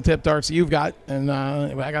your steel tip darts you've got, and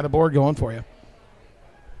I got a board going for you.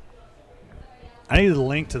 I need a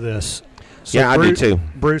link to this. So I do too.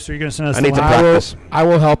 Bruce, are you going to send us? I need to practice. I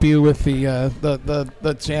will help you with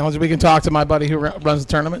the challenge. We can talk to my buddy who runs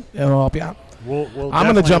the tournament, and we'll help you out. I'm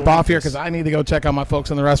going to jump off here because I need to go check on my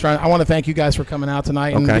folks in the restaurant. I want to thank you guys for coming out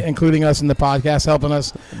tonight and including us in the podcast, helping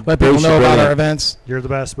us let people know about our events. You're the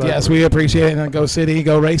best, buddy. Yes, we appreciate it. And go City,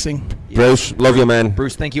 go Racing. Bruce, love you, man.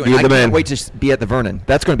 Bruce, thank you. And I can't wait to be at the Vernon.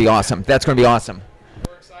 That's going to be awesome.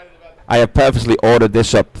 I have purposely ordered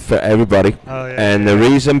this up for everybody, the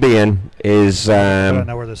reason being is I don't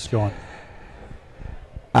know where this is going.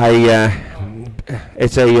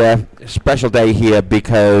 It's a special day here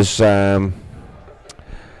because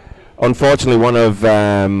unfortunately one of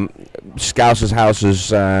Scouse's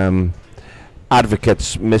House's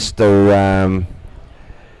advocates, Mr.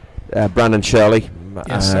 Brandon Shirley,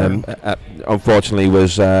 unfortunately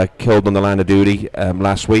was killed on the line of duty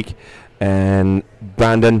last week. And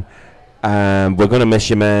Brandon, we're going to miss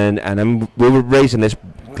you, man, and we're raising this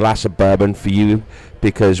glass of bourbon for you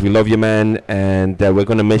because we love you, man, and we're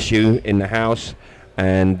going to miss you in the house.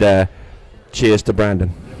 And cheers to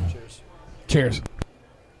Brandon. Cheers.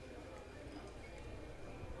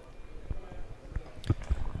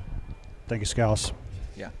 Thank you, Scouse.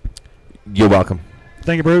 Yeah. You're welcome.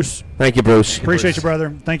 Thank you, Bruce. Thank you, Bruce. Appreciate you, brother.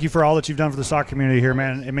 Thank you for all that you've done for the soccer community here,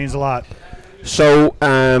 man. It means a lot. So,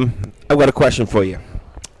 I've got a question for you,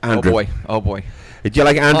 Andrew. Oh boy. Did you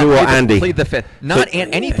like Andrew or Andy? Plead the fifth. Not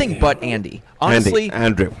anything but Andy. Honestly,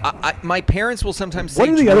 Andrew. My parents will sometimes say What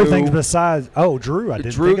are the Drew. other things besides? Oh, Drew. I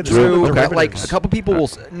didn't think of Drew. the Like a couple people will,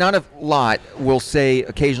 not a lot, will say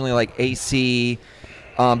occasionally like AC,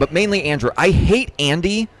 but mainly Andrew. I hate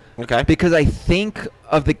Andy. Okay. Because I think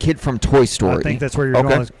of the kid from Toy Story. I think that's where you're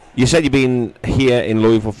going. You said you've been here in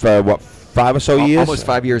Louisville for, what, 5 or so years? Almost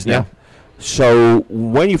 5 years now. So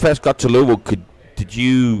when you first got to Louisville, did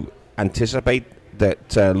you anticipate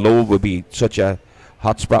that Louisville would be such a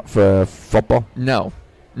hotspot for football? No,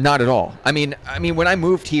 not at all. I mean, when I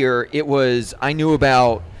moved here, I knew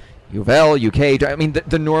about U of L, UK. I mean,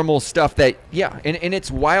 the normal stuff that, and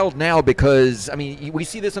it's wild now because, I mean, we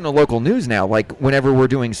see this in the local news now. Like, whenever we're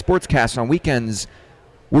doing sportscasts on weekends,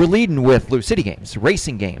 we're leading with Lou City games,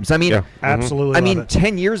 racing games. I mean, absolutely. I mean,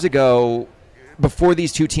 10 years ago, before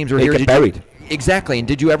these two teams were they here, get buried. Exactly. And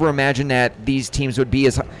did you ever imagine that these teams would be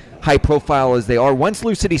as high profile as they are? Once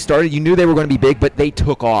Lou City started, you knew they were going to be big, but they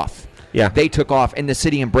took off. Yeah. They took off, and the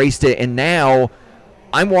city embraced it. And now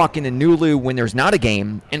I'm walking in New Lou when there's not a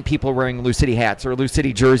game, and people are wearing Lou City hats or Lou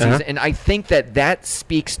City jerseys. And I think that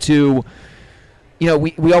speaks to,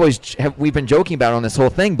 we've been joking about on this whole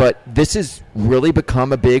thing, but this has really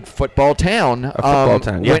become a big football town. A football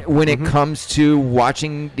town, yeah. When it comes to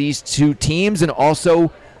watching these two teams and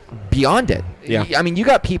also beyond it. Yeah. I mean, you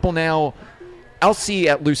got people now, I'll see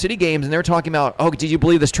at Lou City games, and they're talking about, oh, did you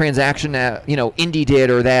believe this transaction that, Indy did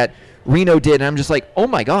or that Reno did? And I'm just like, oh,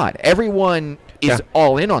 my God. Everyone is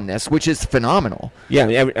all in on this, which is phenomenal. Yeah,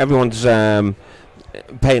 everyone's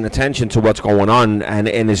paying attention to what's going on, and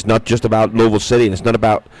it's not just about Louisville City, and it's not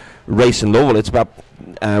about racing Louisville. It's about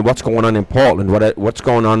what's going on in Portland, what's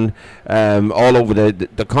going on all over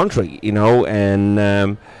the country,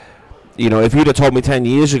 and if you'd have told me 10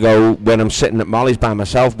 years ago when I'm sitting at Molly's by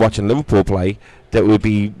myself watching Liverpool play that we'd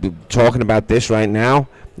be talking about this right now,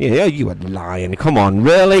 you were lying. Come on,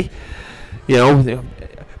 really?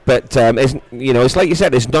 But it's like you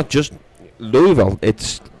said, it's not just Louisville.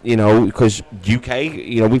 It's because UK,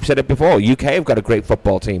 we've said it before. UK have got a great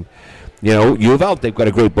football team. U of L, they've got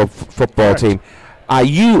a great football team.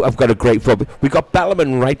 IU have got a great football. We've got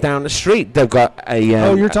Bellarmine right down the street. They've got a.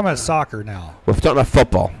 You're talking about soccer now. We're talking about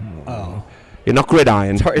football. Oh. You're not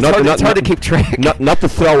gridiron. It's hard to keep track. Not the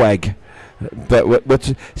throw egg.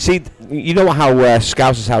 But see, you know how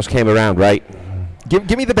Scouse's house came around, right?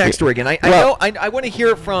 Give me the backstory again. I want to hear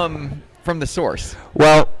it from the source.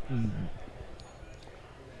 Well,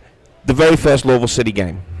 the very first Louisville City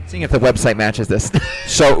game. Seeing if the website matches this.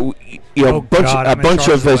 So, a bunch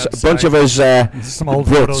of us some old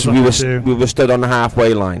Brits, photos we were stood on the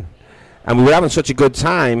halfway line, and we were having such a good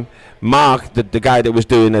time. Mark, the guy that was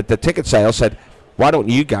doing the ticket sale, said, "Why don't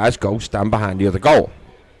you guys go stand behind the other goal?"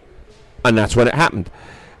 And that's when it happened.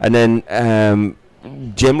 And then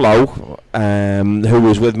Jim Lowe, who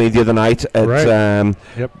was with me the other night at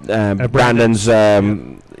Brandon's,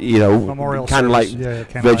 Memorial kind of like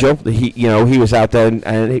vigil. He was out there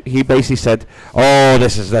and he basically said, "Oh,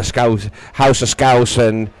 this is the Scouse House of Scouse,"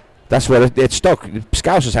 and that's where it stuck,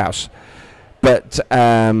 Scouse's house. But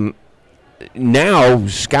now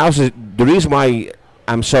Scouse is the reason why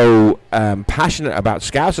I'm so passionate about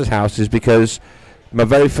Scouse's house is because my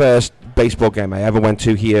very first baseball game I ever went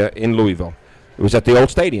to here in Louisville. It was at the old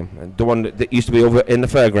stadium, the one that used to be over in the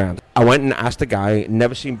fairground. I went and asked a guy,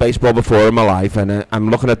 never seen baseball before in my life, and I'm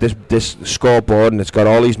looking at this scoreboard, and it's got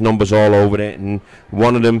all these numbers all over it, and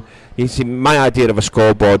one of them, you see, my idea of a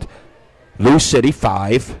scoreboard, Lou City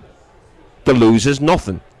 5, the losers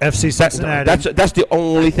nothing. FC Cincinnati. That's the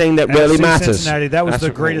only thing that really matters. Cincinnati. That was the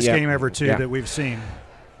greatest game ever, too, that we've seen.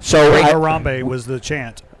 So Harambe was the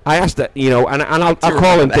chant. I asked that, and I'll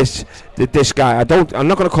call him this guy. I'm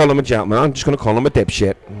not going to call him a gentleman. I'm just going to call him a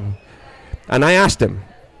dipshit. And I asked him,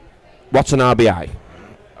 "What's an RBI?" I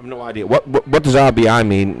have no idea. What does RBI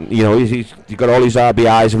mean? He's got all these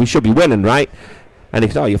RBIs, and we should be winning, right? And he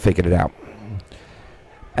said, "Oh, you figured it out."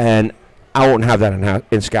 And I won't have that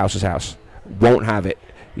in Scouse's house. Won't have it.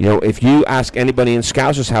 If you ask anybody in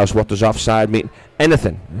Scouse's house what does offside mean,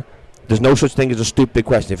 anything, there's no such thing as a stupid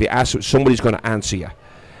question. If you ask, somebody's going to answer you.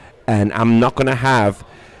 And I'm not going to have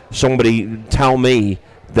somebody tell me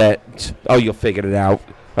that, "Oh, you'll figure it out."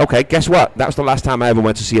 Okay, guess what? That was the last time I ever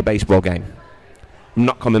went to see a baseball game. I'm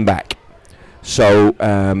not coming back. So,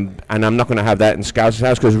 and I'm not going to have that in Scouse's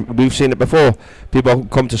house because we've seen it before. People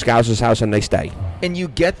come to Scouse's house and they stay. And you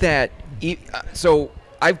get that. So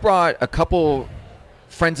I've brought a couple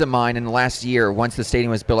friends of mine in the last year, once the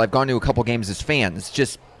stadium was built, I've gone to a couple games as fans.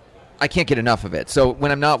 Just I can't get enough of it. So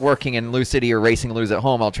when I'm not working in Lou City or racing Lou's at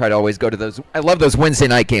home, I'll try to always go to those. I love those Wednesday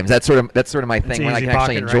night games. That's sort of my thing when I can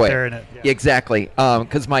actually enjoy it. Yeah, exactly.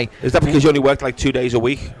 Because is that because you only work like 2 days a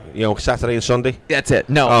week? Saturday and Sunday. That's it.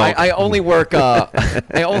 No, I only work.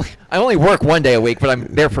 I only work 1 day a week, but I'm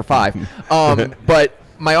there for 5. But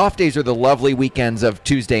my off days are the lovely weekends of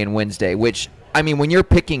Tuesday and Wednesday. Which I mean, when you're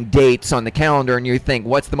picking dates on the calendar and you think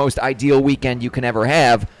what's the most ideal weekend you can ever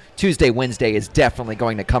have, Tuesday, Wednesday is definitely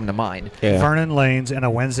going to come to mind. Yeah. Vernon Lanes and a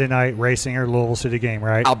Wednesday night racing or Louisville City game,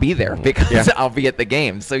 right? I'll be there because I'll be at the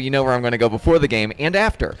game, so you know where I'm going to go before the game and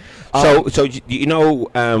after. So you know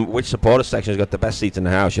which supporter section has got the best seats in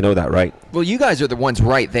the house? You know that, right? Well, you guys are the ones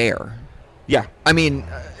right there. Yeah. I mean,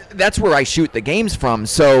 that's where I shoot the games from,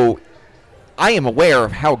 so I am aware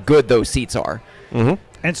of how good those seats are. Mm-hmm.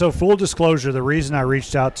 And so, full disclosure, the reason I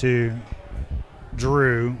reached out to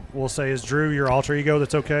Drew, we'll say, is Drew your alter ego?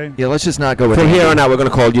 That's okay? Yeah, let's just not go with From Andy. here on out, we're going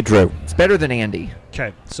to call you Drew. It's better than Andy.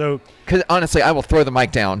 Okay, so... Because, honestly, I will throw the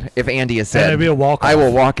mic down if Andy has said. And it'll be a walk-off. I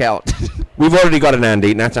will walk out. We've already got an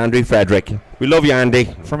Andy, and that's Andrew Frederick. We love you,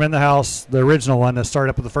 Andy. From In the House, the original one that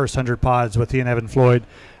started up with the first 100 pods with he and Evan Floyd.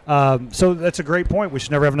 So that's a great point. We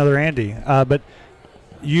should never have another Andy. But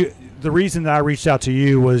the reason that I reached out to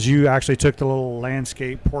you was you actually took the little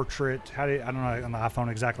landscape portrait. I don't know on the iPhone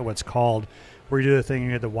exactly what it's called, where you do the thing,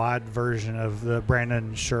 you had the wide version of the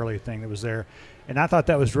Brandon Shirley thing that was there. And I thought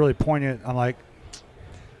that was really poignant. I'm like,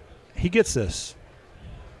 he gets this.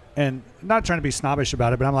 And not trying to be snobbish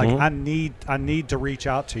about it, but I'm like, I need to reach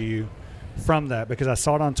out to you from that because I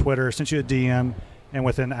saw it on Twitter, sent you a DM, and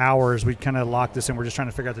within hours we kind of locked this in. We're just trying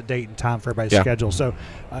to figure out the date and time for everybody's schedule. So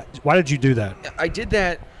why did you do that? I did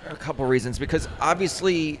that a couple reasons because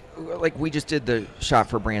obviously, like we just did the shot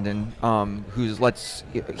for Brandon, who's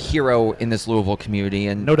hero in this Louisville community,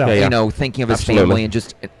 and no doubt, you know, thinking of his family and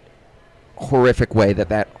just a horrific way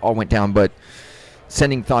that all went down, but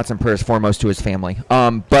sending thoughts and prayers foremost to his family.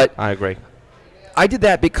 But I agree. I did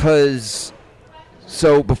that because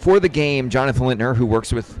so before the game, Jonathan Lintner, who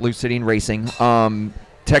works with Lou City and Racing,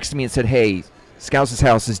 texted me and said, "Hey, Scouts'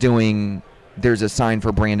 House is doing. There's a sign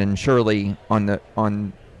for Brandon Shirley on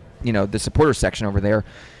the supporter section over there."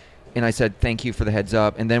 And I said, "Thank you for the heads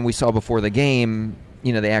up." And then we saw before the game,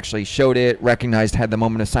 they actually showed it, recognized, had the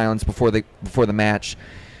moment of silence before the match,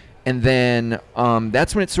 and then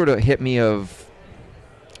that's when it sort of hit me of.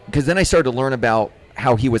 Because then I started to learn about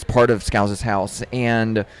how he was part of Scouts' House,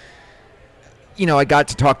 and I got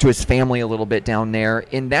to talk to his family a little bit down there,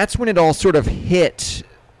 and that's when it all sort of hit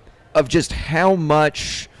of just how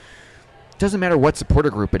much, doesn't matter what supporter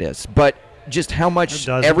group it is, but just how much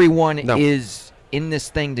everyone is in this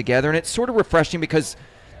thing together, and it's sort of refreshing because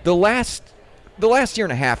the last year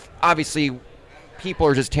and a half, obviously, people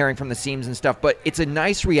are just tearing from the seams and stuff, but it's a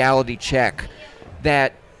nice reality check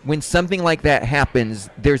that when something like that happens,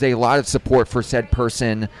 there's a lot of support for said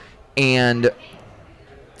person, and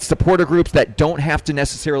supporter groups that don't have to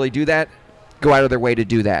necessarily do that go out of their way to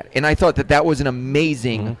do that. And I thought that was an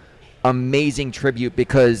amazing, amazing tribute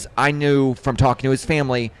because I knew from talking to his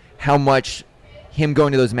family how much him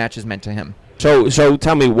going to those matches meant to him. So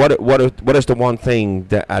tell me, what is the one thing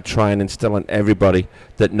that I try and instill in everybody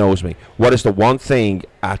that knows me? What is the one thing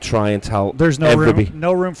I try and tell There's no everybody?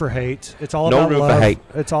 No room for hate. It's all about love. No room for hate.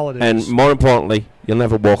 It's all it is. And more importantly, you'll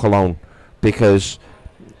never walk alone because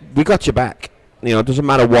we got your back. It doesn't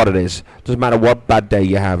matter what it is. It doesn't matter what bad day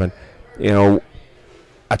you're having.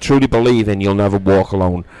 I truly believe in you'll never walk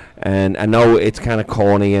alone. And I know it's kind of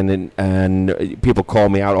corny, and people call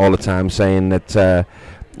me out all the time saying that,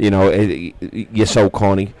 you're so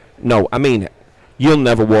corny. No, I mean it. You'll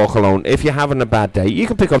never walk alone. If you're having a bad day, you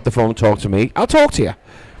can pick up the phone and talk to me. I'll talk to you.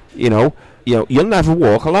 You'll never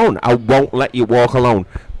walk alone. I won't let you walk alone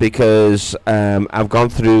because I've gone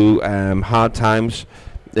through hard times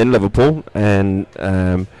in Liverpool, and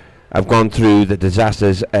I've gone through the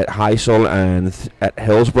disasters at Heysel and at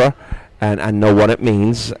Hillsborough, and I know what it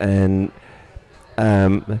means. And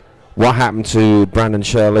what happened to Brandon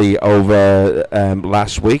Shirley over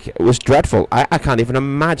last week, it was dreadful. I can't even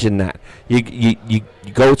imagine that. You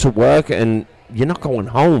go to work and you're not going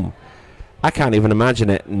home. I can't even imagine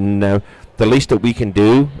it. And the least that we can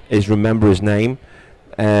do is remember his name.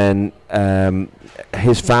 And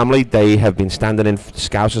his family, they have been standing in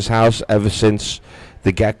Scouts' House ever since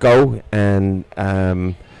the get-go. And,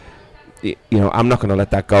 I'm not going to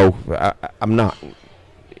let that go. I'm not.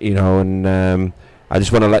 And I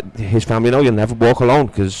just want to let his family know you'll never walk alone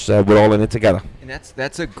because we're all in it together. And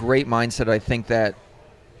that's a great mindset. I think that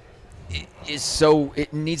is so,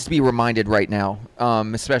 it needs to be reminded right now,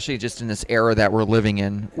 especially just in this era that we're living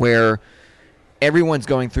in, where everyone's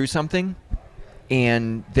going through something,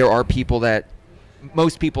 and there are people that,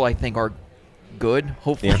 most people I think are good,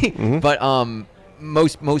 hopefully, Yeah. Mm-hmm. but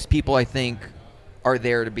most people I think are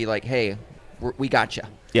there to be like, hey, we got you.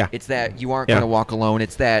 Yeah. It's that you aren't Yeah. going to walk alone.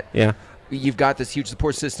 It's that Yeah. you've got this huge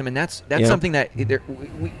support system, and that's Yeah. something that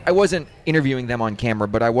I wasn't interviewing them on camera,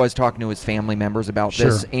 but I was talking to his family members about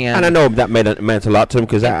this. And I know that meant a lot to him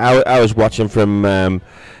because I was watching from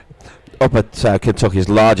up at Kentucky's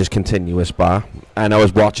largest continuous bar, and I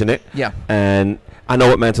was watching it. Yeah. And I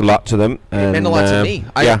know it meant a lot to them. It meant a lot to me.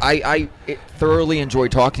 Yeah. I thoroughly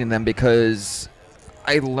enjoyed talking to them because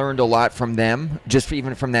I learned a lot from them, just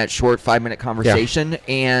even from that short 5-minute conversation.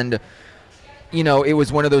 And, you know, it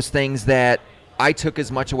was one of those things that I took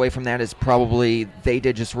as much away from that as probably they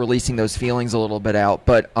did, just releasing those feelings a little bit out.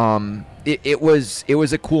 But it was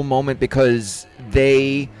a cool moment because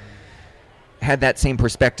they had that same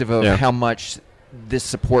perspective of how much this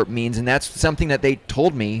support means, and that's something that they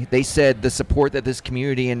told me. They said the support that this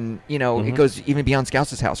community, and you know, it goes even beyond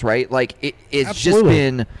Scouts' house, right? Like it's just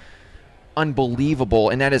been unbelievable,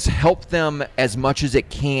 and that has helped them as much as it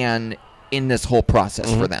can in this whole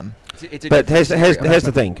process for them. But here's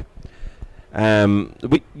the thing.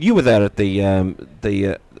 You were there at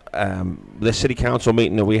the city council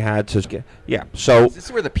meeting that we had. So is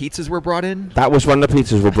this where the pizzas were brought in? That was when the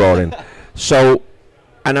pizzas were brought in. So.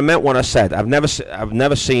 And I meant what I said. I've never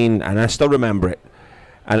seen, and I still remember it.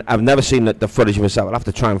 And I've never seen the footage myself. I'll have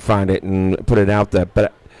to try and find it and put it out there.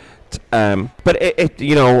 But it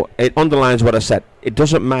you know, it underlines what I said. It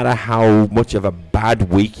doesn't matter how much of a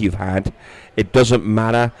bad week you've had. It doesn't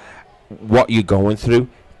matter what you're going through.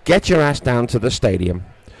 Get your ass down to the stadium.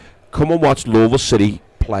 Come and watch Louisville City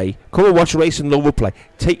play. Come and watch Racing Louisville play.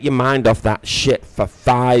 Take your mind off that shit for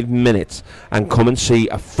 5 minutes and come and see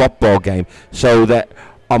a football game, so that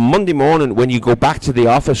on Monday morning when you go back to the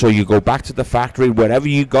office or you go back to the factory, wherever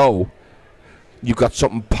you go, you've got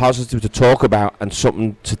something positive to talk about and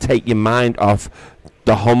something to take your mind off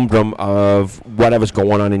the humdrum of whatever's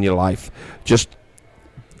going on in your life. Just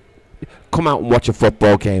come out and watch a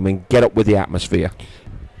football game and get up with the atmosphere.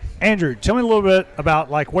 Andrew, tell me a little bit about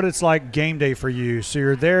like what it's like game day for you. So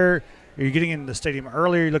you're there, are you getting into the stadium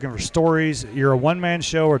earlier? You're looking for stories. You're a one-man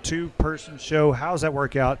show or two-person show. How does that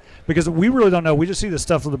work out? Because we really don't know. We just see the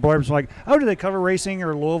stuff with the blurbs. Like, oh, did they cover racing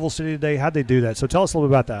or Louisville City today? How'd they do that? So tell us a little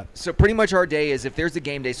bit about that. So pretty much our day is if there's a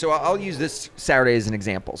game day. So I'll use this Saturday as an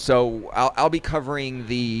example. So I'll be covering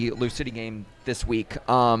the Lou City game this week.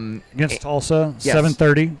 Against Tulsa, yes.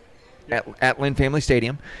 7:30. At Lynn Family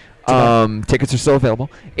Stadium. Tickets are still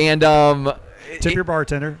available. And tip your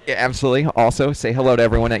bartender. Yeah, absolutely. Also, say hello to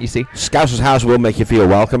everyone that you see. Scouts' house will make you feel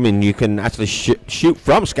welcome, and you can actually shoot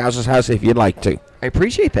from Scouts' house if you'd like to. I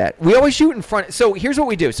appreciate that. We always shoot in front. So here's what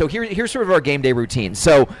we do. So here's sort of our game day routine.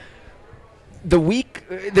 So the week,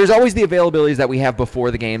 there's always the availabilities that we have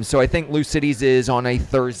before the game. So I think Lou City's is on a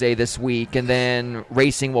Thursday this week, and then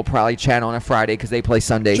Racing will probably chat on a Friday because they play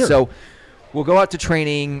Sunday. Sure. So we'll go out to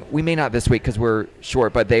training. We may not this week because we're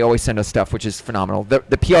short, but they always send us stuff, which is phenomenal. The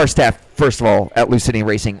PR staff, first of all, at Lou City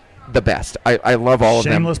Racing, the best. I love all of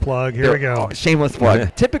them. Shameless plug. Here we go. Shameless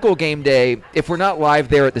plug. Typical game day, if we're not live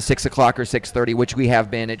there at the 6 o'clock or 6:30, which we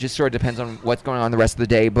have been, it just sort of depends on what's going on the rest of the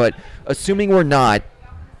day. But assuming we're not,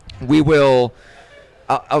 we will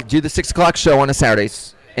I'll do the 6 o'clock show on a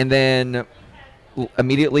Saturdays, and then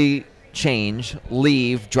immediately change,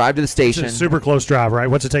 leave, drive to the station. It's a super close drive, right?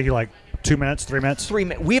 What's it take you, like 2 minutes, 3 minutes? 3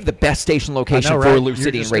 minutes. We have the best station location know, for right? Lou You're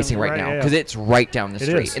City and just Racing gonna- right right, now yeah. because it's right down the It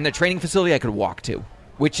street. is. And the training facility I could walk to,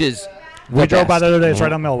 which is We drove by the best. other day. It's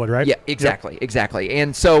right on Melwood, right? Yeah, exactly, exactly.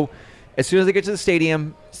 And so as soon as I get to the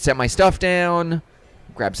stadium, set my stuff down,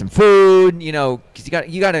 grab some food, you know, because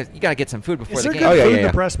you got to get some food before Is the there game. good food in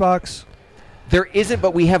the press box? There isn't,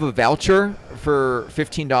 but we have a voucher for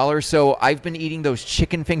 $15. So I've been eating those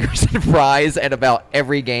chicken fingers and fries at about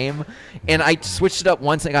every game. And I switched it up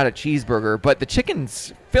once I got a cheeseburger. But the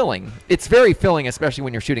chicken's filling. It's very filling, especially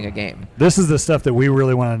when you're shooting a game. This is the stuff that we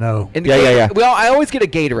really want to know. And Yeah. Well, I always get a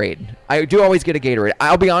Gatorade. I do always get a Gatorade.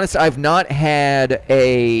 I'll be honest, I've not had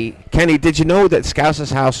a... Kenny, did you know that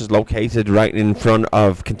Scouts' house is located right in front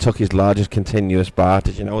of Kentucky's largest continuous bar?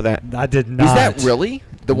 Did you know that? I did not. Is that really?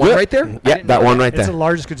 The one Yeah. right there? I Yeah, didn't that know one right It's there. the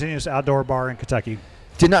largest continuous outdoor bar in Kentucky.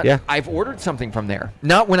 Did not. Yeah. I've ordered something from there.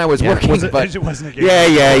 Not when I was Yeah. working, Was it, but... it wasn't a game.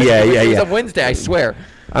 Yeah. It was a Wednesday, I swear.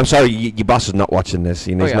 I'm sorry, your boss is not watching this.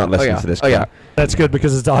 He's not listening to this. Oh, yeah. crap. That's good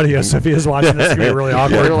because it's audio, so if he is watching this, it's going to be really They're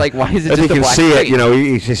awkward. like, why is it As just you a can black see screen? it, you know,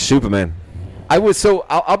 he's just Superman. I was so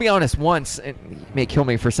I'll be honest. Once, and you may kill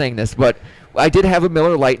me for saying this, but I did have a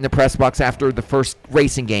Miller Lite in the press box after the first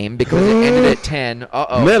racing game because it ended at 10.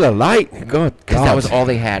 Miller Lite? God. Because that was all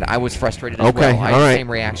they had. I was frustrated as well. I had the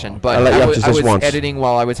same reaction. But I was editing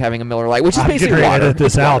while I was having a Miller Lite, which is basically water. Edit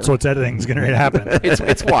this out, so it's editing is going to happen.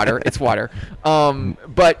 It's water. It's water.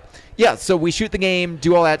 But, yeah, so we shoot the game,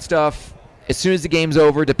 do all that stuff. As soon as the game's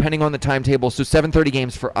over, depending on the timetable, so 7:30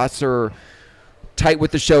 games for us are tight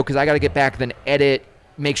with the show because I got to get back, then edit,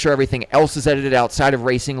 make sure everything else is edited outside of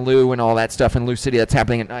Racing Lou and all that stuff in Lou City that's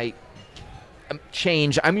happening at night.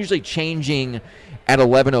 I'm usually changing at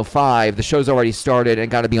 11:05. The show's already started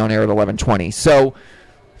and got to be on air at 11:20. So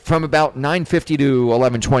from about 9:50 to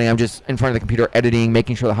 11:20, I'm just in front of the computer editing,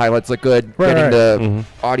 making sure the highlights look good, getting the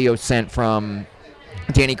audio sent from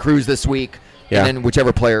Danny Cruz this week. And then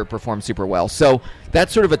whichever player performs super well. So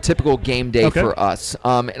that's sort of a typical game day for us.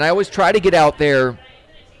 And I always try to get out there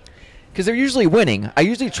because they're usually winning. I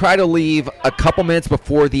usually try to leave a couple minutes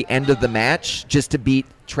before the end of the match just to beat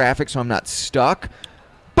traffic so I'm not stuck.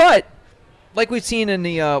 But like we've seen in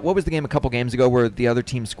the what was the game a couple games ago where the other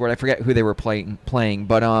team scored? I forget who they were playing,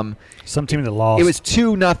 but some team that lost. It was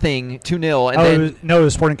 2-0, and it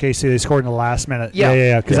was Sporting KC. They scored in the last minute.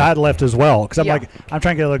 Yeah. Because I had left as well. Because I'm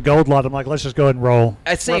trying to get a gold lot. I'm like, let's just go ahead and roll.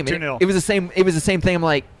 Same. 2-0. It was the same. It was the same thing. I'm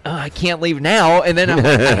like, I can't leave now, and then I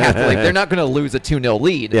have to leave. They're not going to lose a 2-0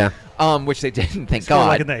 lead. Yeah. Which they didn't, thank God.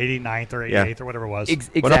 Like in the 89th or 88th or whatever it was.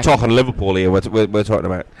 Exactly. We're not talking Liverpool here. We're talking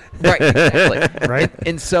about. Right, exactly. Right?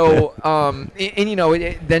 And so,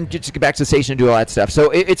 then just get back to the station and do all that stuff. So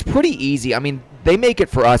it's pretty easy. I mean, they make it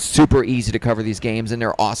for us super easy to cover these games, and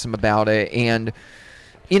they're awesome about it. And,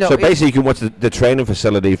 so basically you can watch the training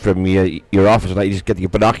facility from your office. Like you just get your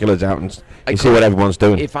binoculars out and see what everyone's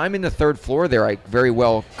doing. If I'm in the third floor there, I very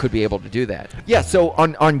well could be able to do that. Yeah, so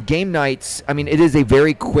on game nights, I mean, it is a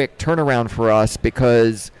very quick turnaround for us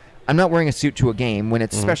because I'm not wearing a suit to a game when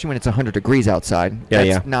it's especially when it's 100 degrees outside.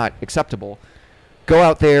 That's not acceptable. Go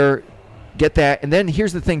out there, get that, and then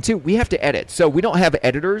here's the thing too: we have to edit. So we don't have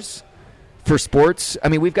editors for sports. I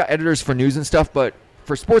mean, we've got editors for news and stuff, but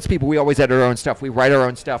for sports people, we always edit our own stuff. We write our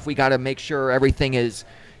own stuff. We got to make sure everything is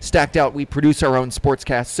stacked out. We produce our own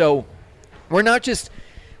sportscast. So we're not just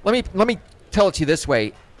let me tell it to you this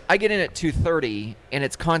way. I get in at 2:30 and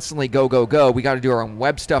it's constantly go, go, go. We got to do our own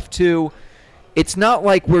web stuff too. It's not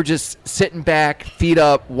like we're just sitting back, feet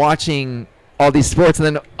up, watching all these sports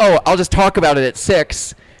and then, I'll just talk about it at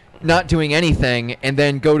 6, not doing anything, and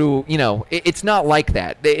then go to, it's not like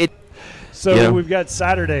that. So we've got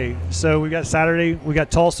Saturday. We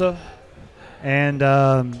got Tulsa, and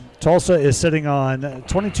Tulsa is sitting on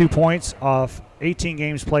 22 points off 18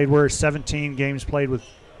 games played. We're 17 games played with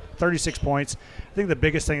 36 points. I think the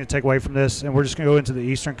biggest thing to take away from this, and we're just going to go into the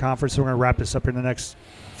Eastern Conference, so we're going to wrap this up in the next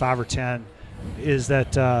 5 or 10, is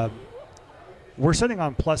that we're sitting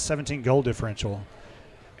on plus 17 goal differential.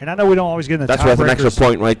 And I know we don't always get in the That's worth an extra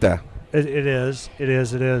point right there. It is.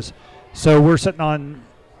 So we're sitting on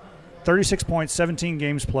 36 points, 17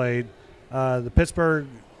 games played. The Pittsburgh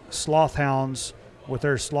Slothhounds, with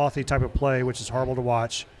their slothy type of play, which is horrible to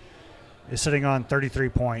watch, is sitting on 33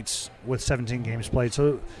 points with 17 games played.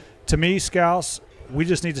 So, to me, Scouse, we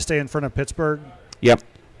just need to stay in front of Pittsburgh. Yep.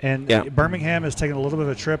 And Birmingham has taken a little bit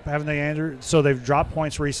of a trip, haven't they, Andrew? So they've dropped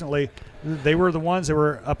points recently. They were the ones that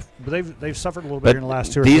were up, but they've suffered a little bit in the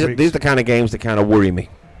last 2 or 3 weeks. These are the kind of games that kind of worry me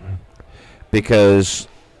because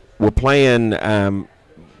we're playing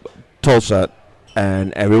Tulsa,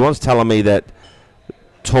 and everyone's telling me that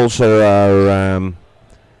Tulsa are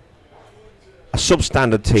a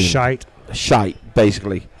substandard team. Shite,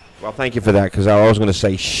 basically. Well, thank you for that, because I was going to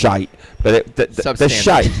say shite, but they're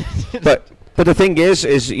shite. but the thing is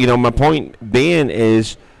my point being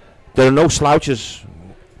is there are no slouches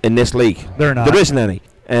in this league. There isn't any.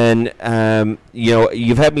 And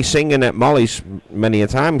you've had me singing at Molly's many a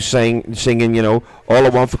time, singing, all I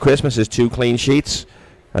want for Christmas is 2 clean sheets.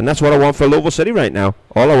 And that's what I want for Louisville City right now.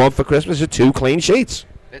 All I want for Christmas is 2 clean sheets.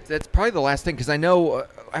 That's probably the last thing, because I know,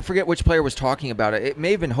 I forget which player was talking about it. It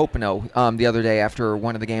may have been Hopino the other day after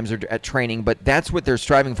one of the games at training, but that's what they're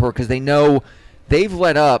striving for, because they know they've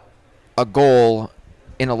let up a goal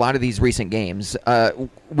in a lot of these recent games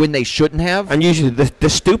when they shouldn't have. And usually the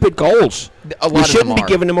stupid goals. You shouldn't be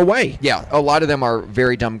giving them away. Yeah, a lot of them are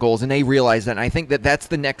very dumb goals, and they realize that. And I think that's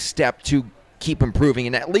the next step to keep improving.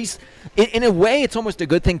 And at least, in a way, it's almost a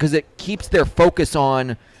good thing because it keeps their focus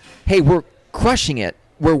on, hey, we're crushing it.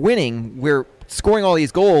 We're winning. We're scoring all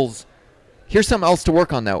these goals. Here's something else to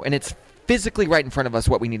work on, though. And it's physically right in front of us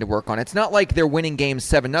what we need to work on. It's not like they're winning games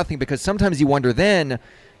 7-0, because sometimes you wonder then,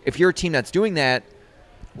 if you're a team that's doing that,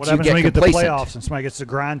 what happens when you get the playoffs and somebody gets to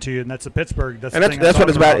grind to you, and that's the Pittsburgh. That's what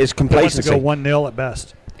it's about, is complacency. It wants to go 1-0 at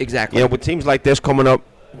best. Exactly. You know, with teams like this coming up,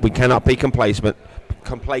 we cannot be complacent,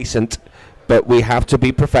 but we have to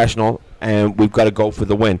be professional, and we've got to go for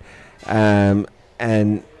the win. And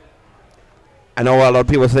I know a lot of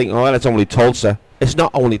people think, oh, it's only Tulsa. It's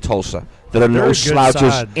not only Tulsa. There are no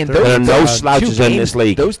slouches. There are no slouches in this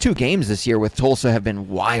league. Those 2 games this year with Tulsa have been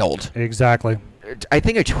wild. Exactly. I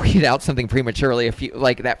think I tweeted out something prematurely.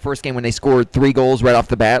 Like that first game when they scored 3 goals right off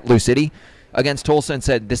the bat, Lou City, against Tulsa, and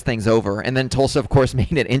said this thing's over. And then Tulsa, of course,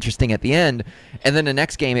 made it interesting at the end. And then the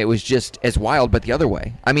next game, it was just as wild, but the other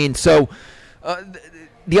way. I mean, so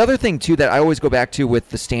the other thing too that I always go back to with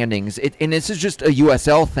the standings, and this is just a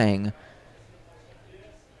USL thing.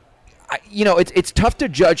 It's tough to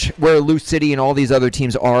judge where Lou City and all these other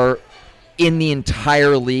teams are in the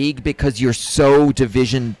entire league because you're so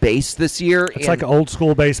division-based this year. It's like old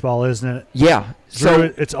school baseball, isn't it? Yeah.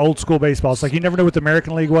 So it's old school baseball. It's like you never knew what the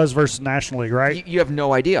American League was versus National League, right? You have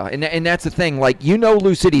no idea. And that's the thing. Like,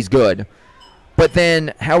 Lou City's good, but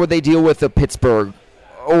then how would they deal with a Pittsburgh?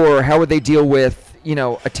 Or how would they deal with,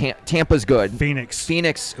 Tampa's good. Phoenix.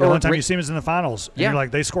 Or one time you see them is in the finals. And you're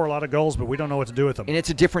like, they score a lot of goals, but we don't know what to do with them. And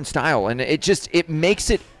it's a different style. And it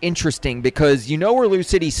makes it interesting because where Lou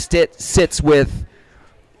City sits with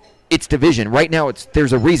its division. Right now,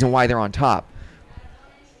 there's a reason why they're on top.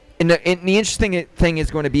 And the interesting thing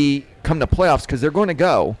is going to be come to playoffs because they're going to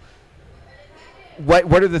go. What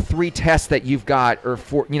are the 3 tests that you've got, or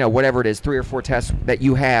 4, whatever it is, 3 or 4 tests that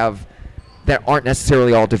you have that aren't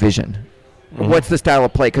necessarily all division? Mm-hmm. What's the style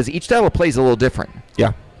of play? Because each style of play is a little different.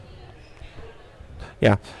 Yeah.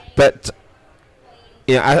 Yeah. But,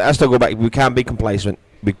 I still go back. We can't be complacent.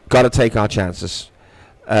 We've got to take our chances.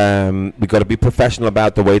 We've got to be professional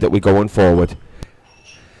about the way that we're going forward.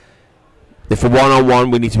 If we're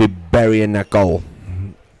one-on-one, we need to be burying that goal.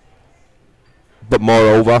 But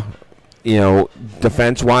moreover,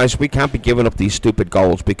 defense-wise, we can't be giving up these stupid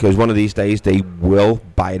goals because one of these days they will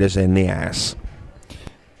bite us in the ass.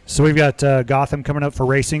 So we've got Gotham coming up for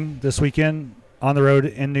Racing this weekend on the road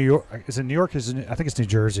in New York. Is it New York? I think it's New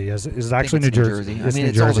Jersey. Is it actually New Jersey?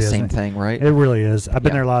 It's all the same thing, right? It really is. I've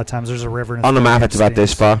been there a lot of times. There's a river. On the map, it's about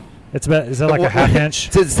this far. Is that like a half inch?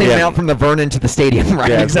 It's the same amount from the Vernon to the stadium, right?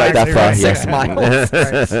 Yeah, exactly. That far, 6 miles.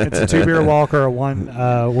 Right. It's a 2-beer walk or a one.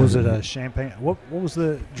 Was it a champagne? What was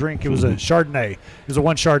the drink? It was a Chardonnay. It was a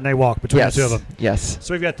 1 Chardonnay walk between the 2 of them. Yes.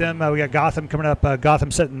 So we've got them. We got Gotham coming up. Gotham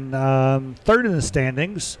sitting 3rd in the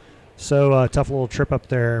standings. So tough little trip up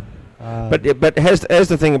there. But here's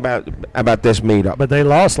the thing about this meetup. But they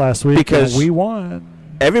lost last week because we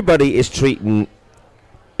won. Everybody is treating,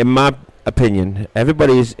 in my opinion,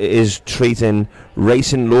 everybody is treating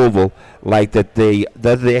Racing Louisville like that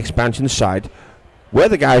they're the expansion side. We're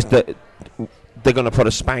the guys that they're going to put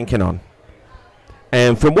a spanking on.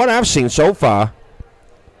 And from what I've seen so far,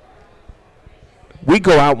 we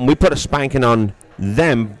go out and we put a spanking on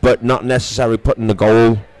them, but not necessarily putting the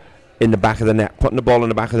goal in the back of the net, putting the ball in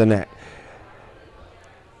the back of the net.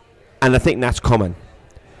 And I think that's common.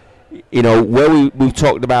 Where we've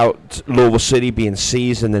talked about Louisville City being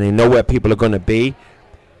seasoned and they know where people are going to be,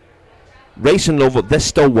 Racing Louisville, they're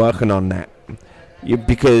still working on that.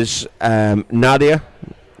 Because Nadia,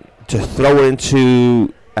 to throw her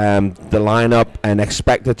into the lineup and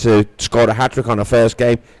expect her to score a hat-trick on her first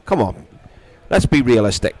game, come on, let's be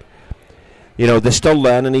realistic. They're still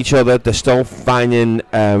learning each other. They're still finding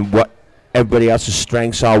what everybody else's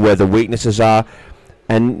strengths are, where the weaknesses are.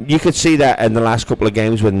 And you could see that in the last couple of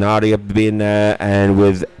games with Nadia being there and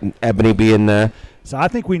with Ebony being there. So I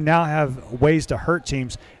think we now have ways to hurt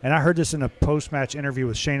teams. And I heard this in a post-match interview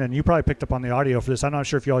with Shayna, and you probably picked up on the audio for this. I'm not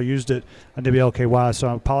sure if you all used it on WLKY,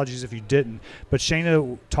 so apologies if you didn't. But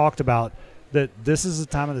Shayna talked about that this is the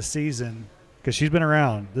time of the season, because she's been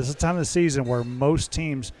around, this is the time of the season where most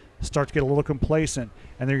teams start to get a little complacent,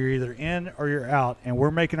 and they're either in or you're out, and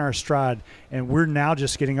we're making our stride, and we're now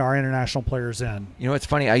just getting our international players in. It's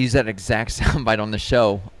funny. I used that exact soundbite on the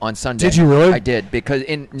show on Sunday. Did you really? I did, because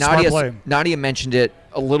Nadia mentioned it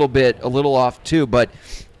a little off too, but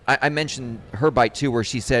I mentioned her bite too, where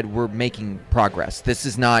she said we're making progress. This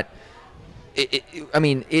is not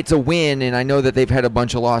it's a win, and I know that they've had a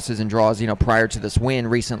bunch of losses and draws, prior to this win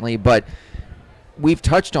recently, but we've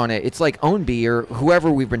touched on it. It's like Ownby or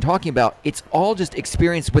whoever we've been talking about. It's all just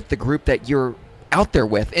experience with the group that you're out there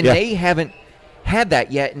with, and they haven't had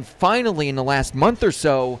that yet. And finally, in the last month or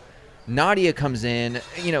so, Nadia comes in.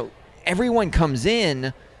 Everyone comes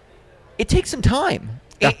in. It takes some time,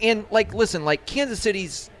 and listen, Kansas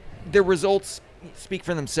City's, their results speak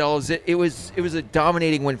for themselves. It was a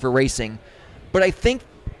dominating win for Racing, but I think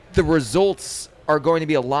the results are going to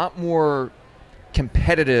be a lot more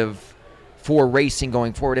competitive for racing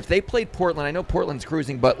going forward. If they played Portland, I know Portland's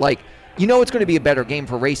cruising, but like, you know, it's going to be a better game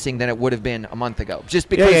for racing than it would have been a month ago, just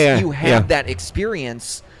because you have that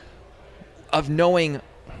experience of knowing,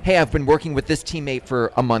 hey, I've been working with this teammate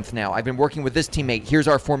for a month now. I've been working with this teammate. Here's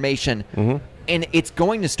our formation. And it's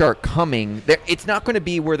going to start coming. It's not going to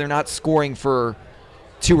be where they're not scoring for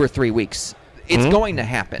 2 or 3 weeks. It's going to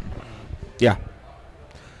happen. Yeah.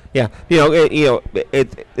 Yeah.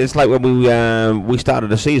 It's like when we started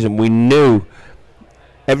the season, we knew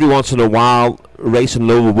every once in a while, Racing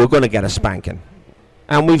Louisville, we're going to get a spanking.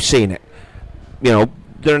 And we've seen it. You know,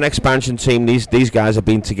 they're an expansion team. These guys have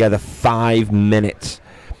been together 5 minutes.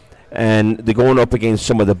 And they're going up against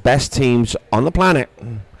some of the best teams on the planet.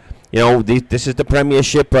 You know, this is the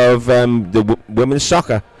premiership of the women's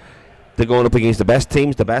soccer. They're going up against the best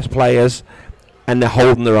teams, the best players, and they're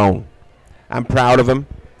holding their own. I'm proud of them.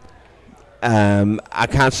 I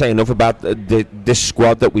can't say enough about this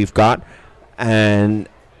squad that we've got. And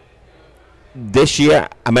this year,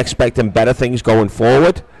 I'm expecting better things going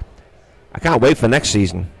forward. I can't wait for next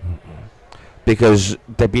season because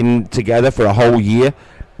they've been together for a whole year.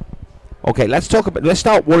 Okay, let's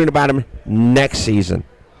start worrying about them next season.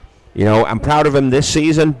 You know, I'm proud of him this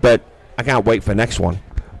season, but I can't wait for next one.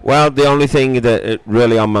 Well, the only thing that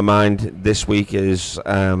really on my mind this week is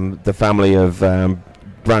the family of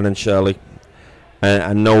Brandon Shirley.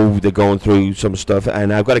 I know they're going through some stuff,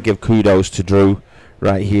 and I've got to give kudos to Drew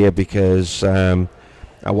right here because I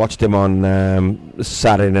watched him on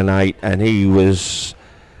Saturday night, and he was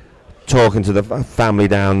talking to the family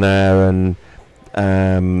down there, and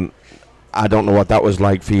I don't know what that was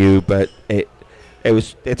like for you, but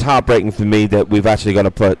it's heartbreaking for me that we've actually got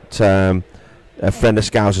to put a friend of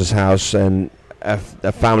Scouser's house and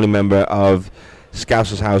a family member of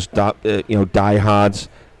Scouser's house, diehards.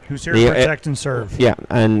 Who's here to protect and serve. Yeah,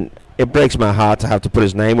 and it breaks my heart to have to put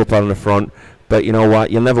his name up on the front, but you know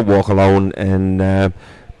what? You'll never walk alone, and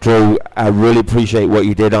Drew, I really appreciate what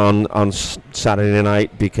you did on Saturday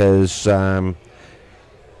night because, you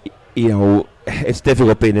know, it's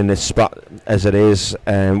difficult being in this spot as it is,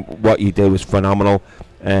 and what you did was phenomenal,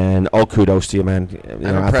 and all kudos to you, man.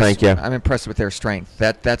 I thank you. I'm impressed with their strength.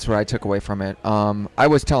 That's what I took away from it. I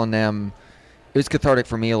was telling them it was cathartic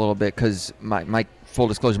for me a little bit because my full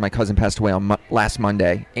disclosure, my cousin passed away on last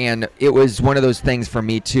Monday, and it was one of those things for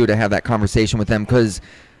me too to have that conversation with them because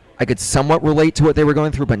I could somewhat relate to what they were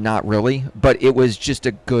going through, but not really. But it was just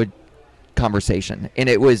a good conversation, and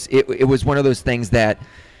it was one of those things that.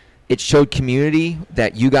 It showed community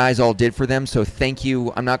that you guys all did for them. So thank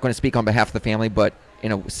you. I'm not going to speak on behalf of the family, but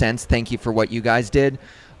in a sense, thank you for what you guys did.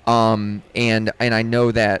 And I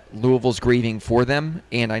know that Louisville's grieving for them,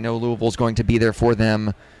 and I know Louisville's going to be there for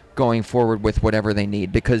them going forward with whatever they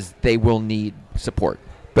need because they will need support.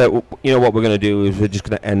 But you know what we're going to do is we're just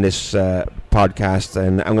going to end this podcast,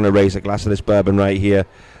 and I'm going to raise a glass of this bourbon right here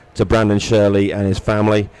to Brandon Shirley and his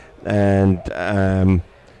family. And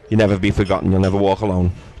you'll never be forgotten. You'll never walk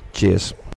alone. Cheers.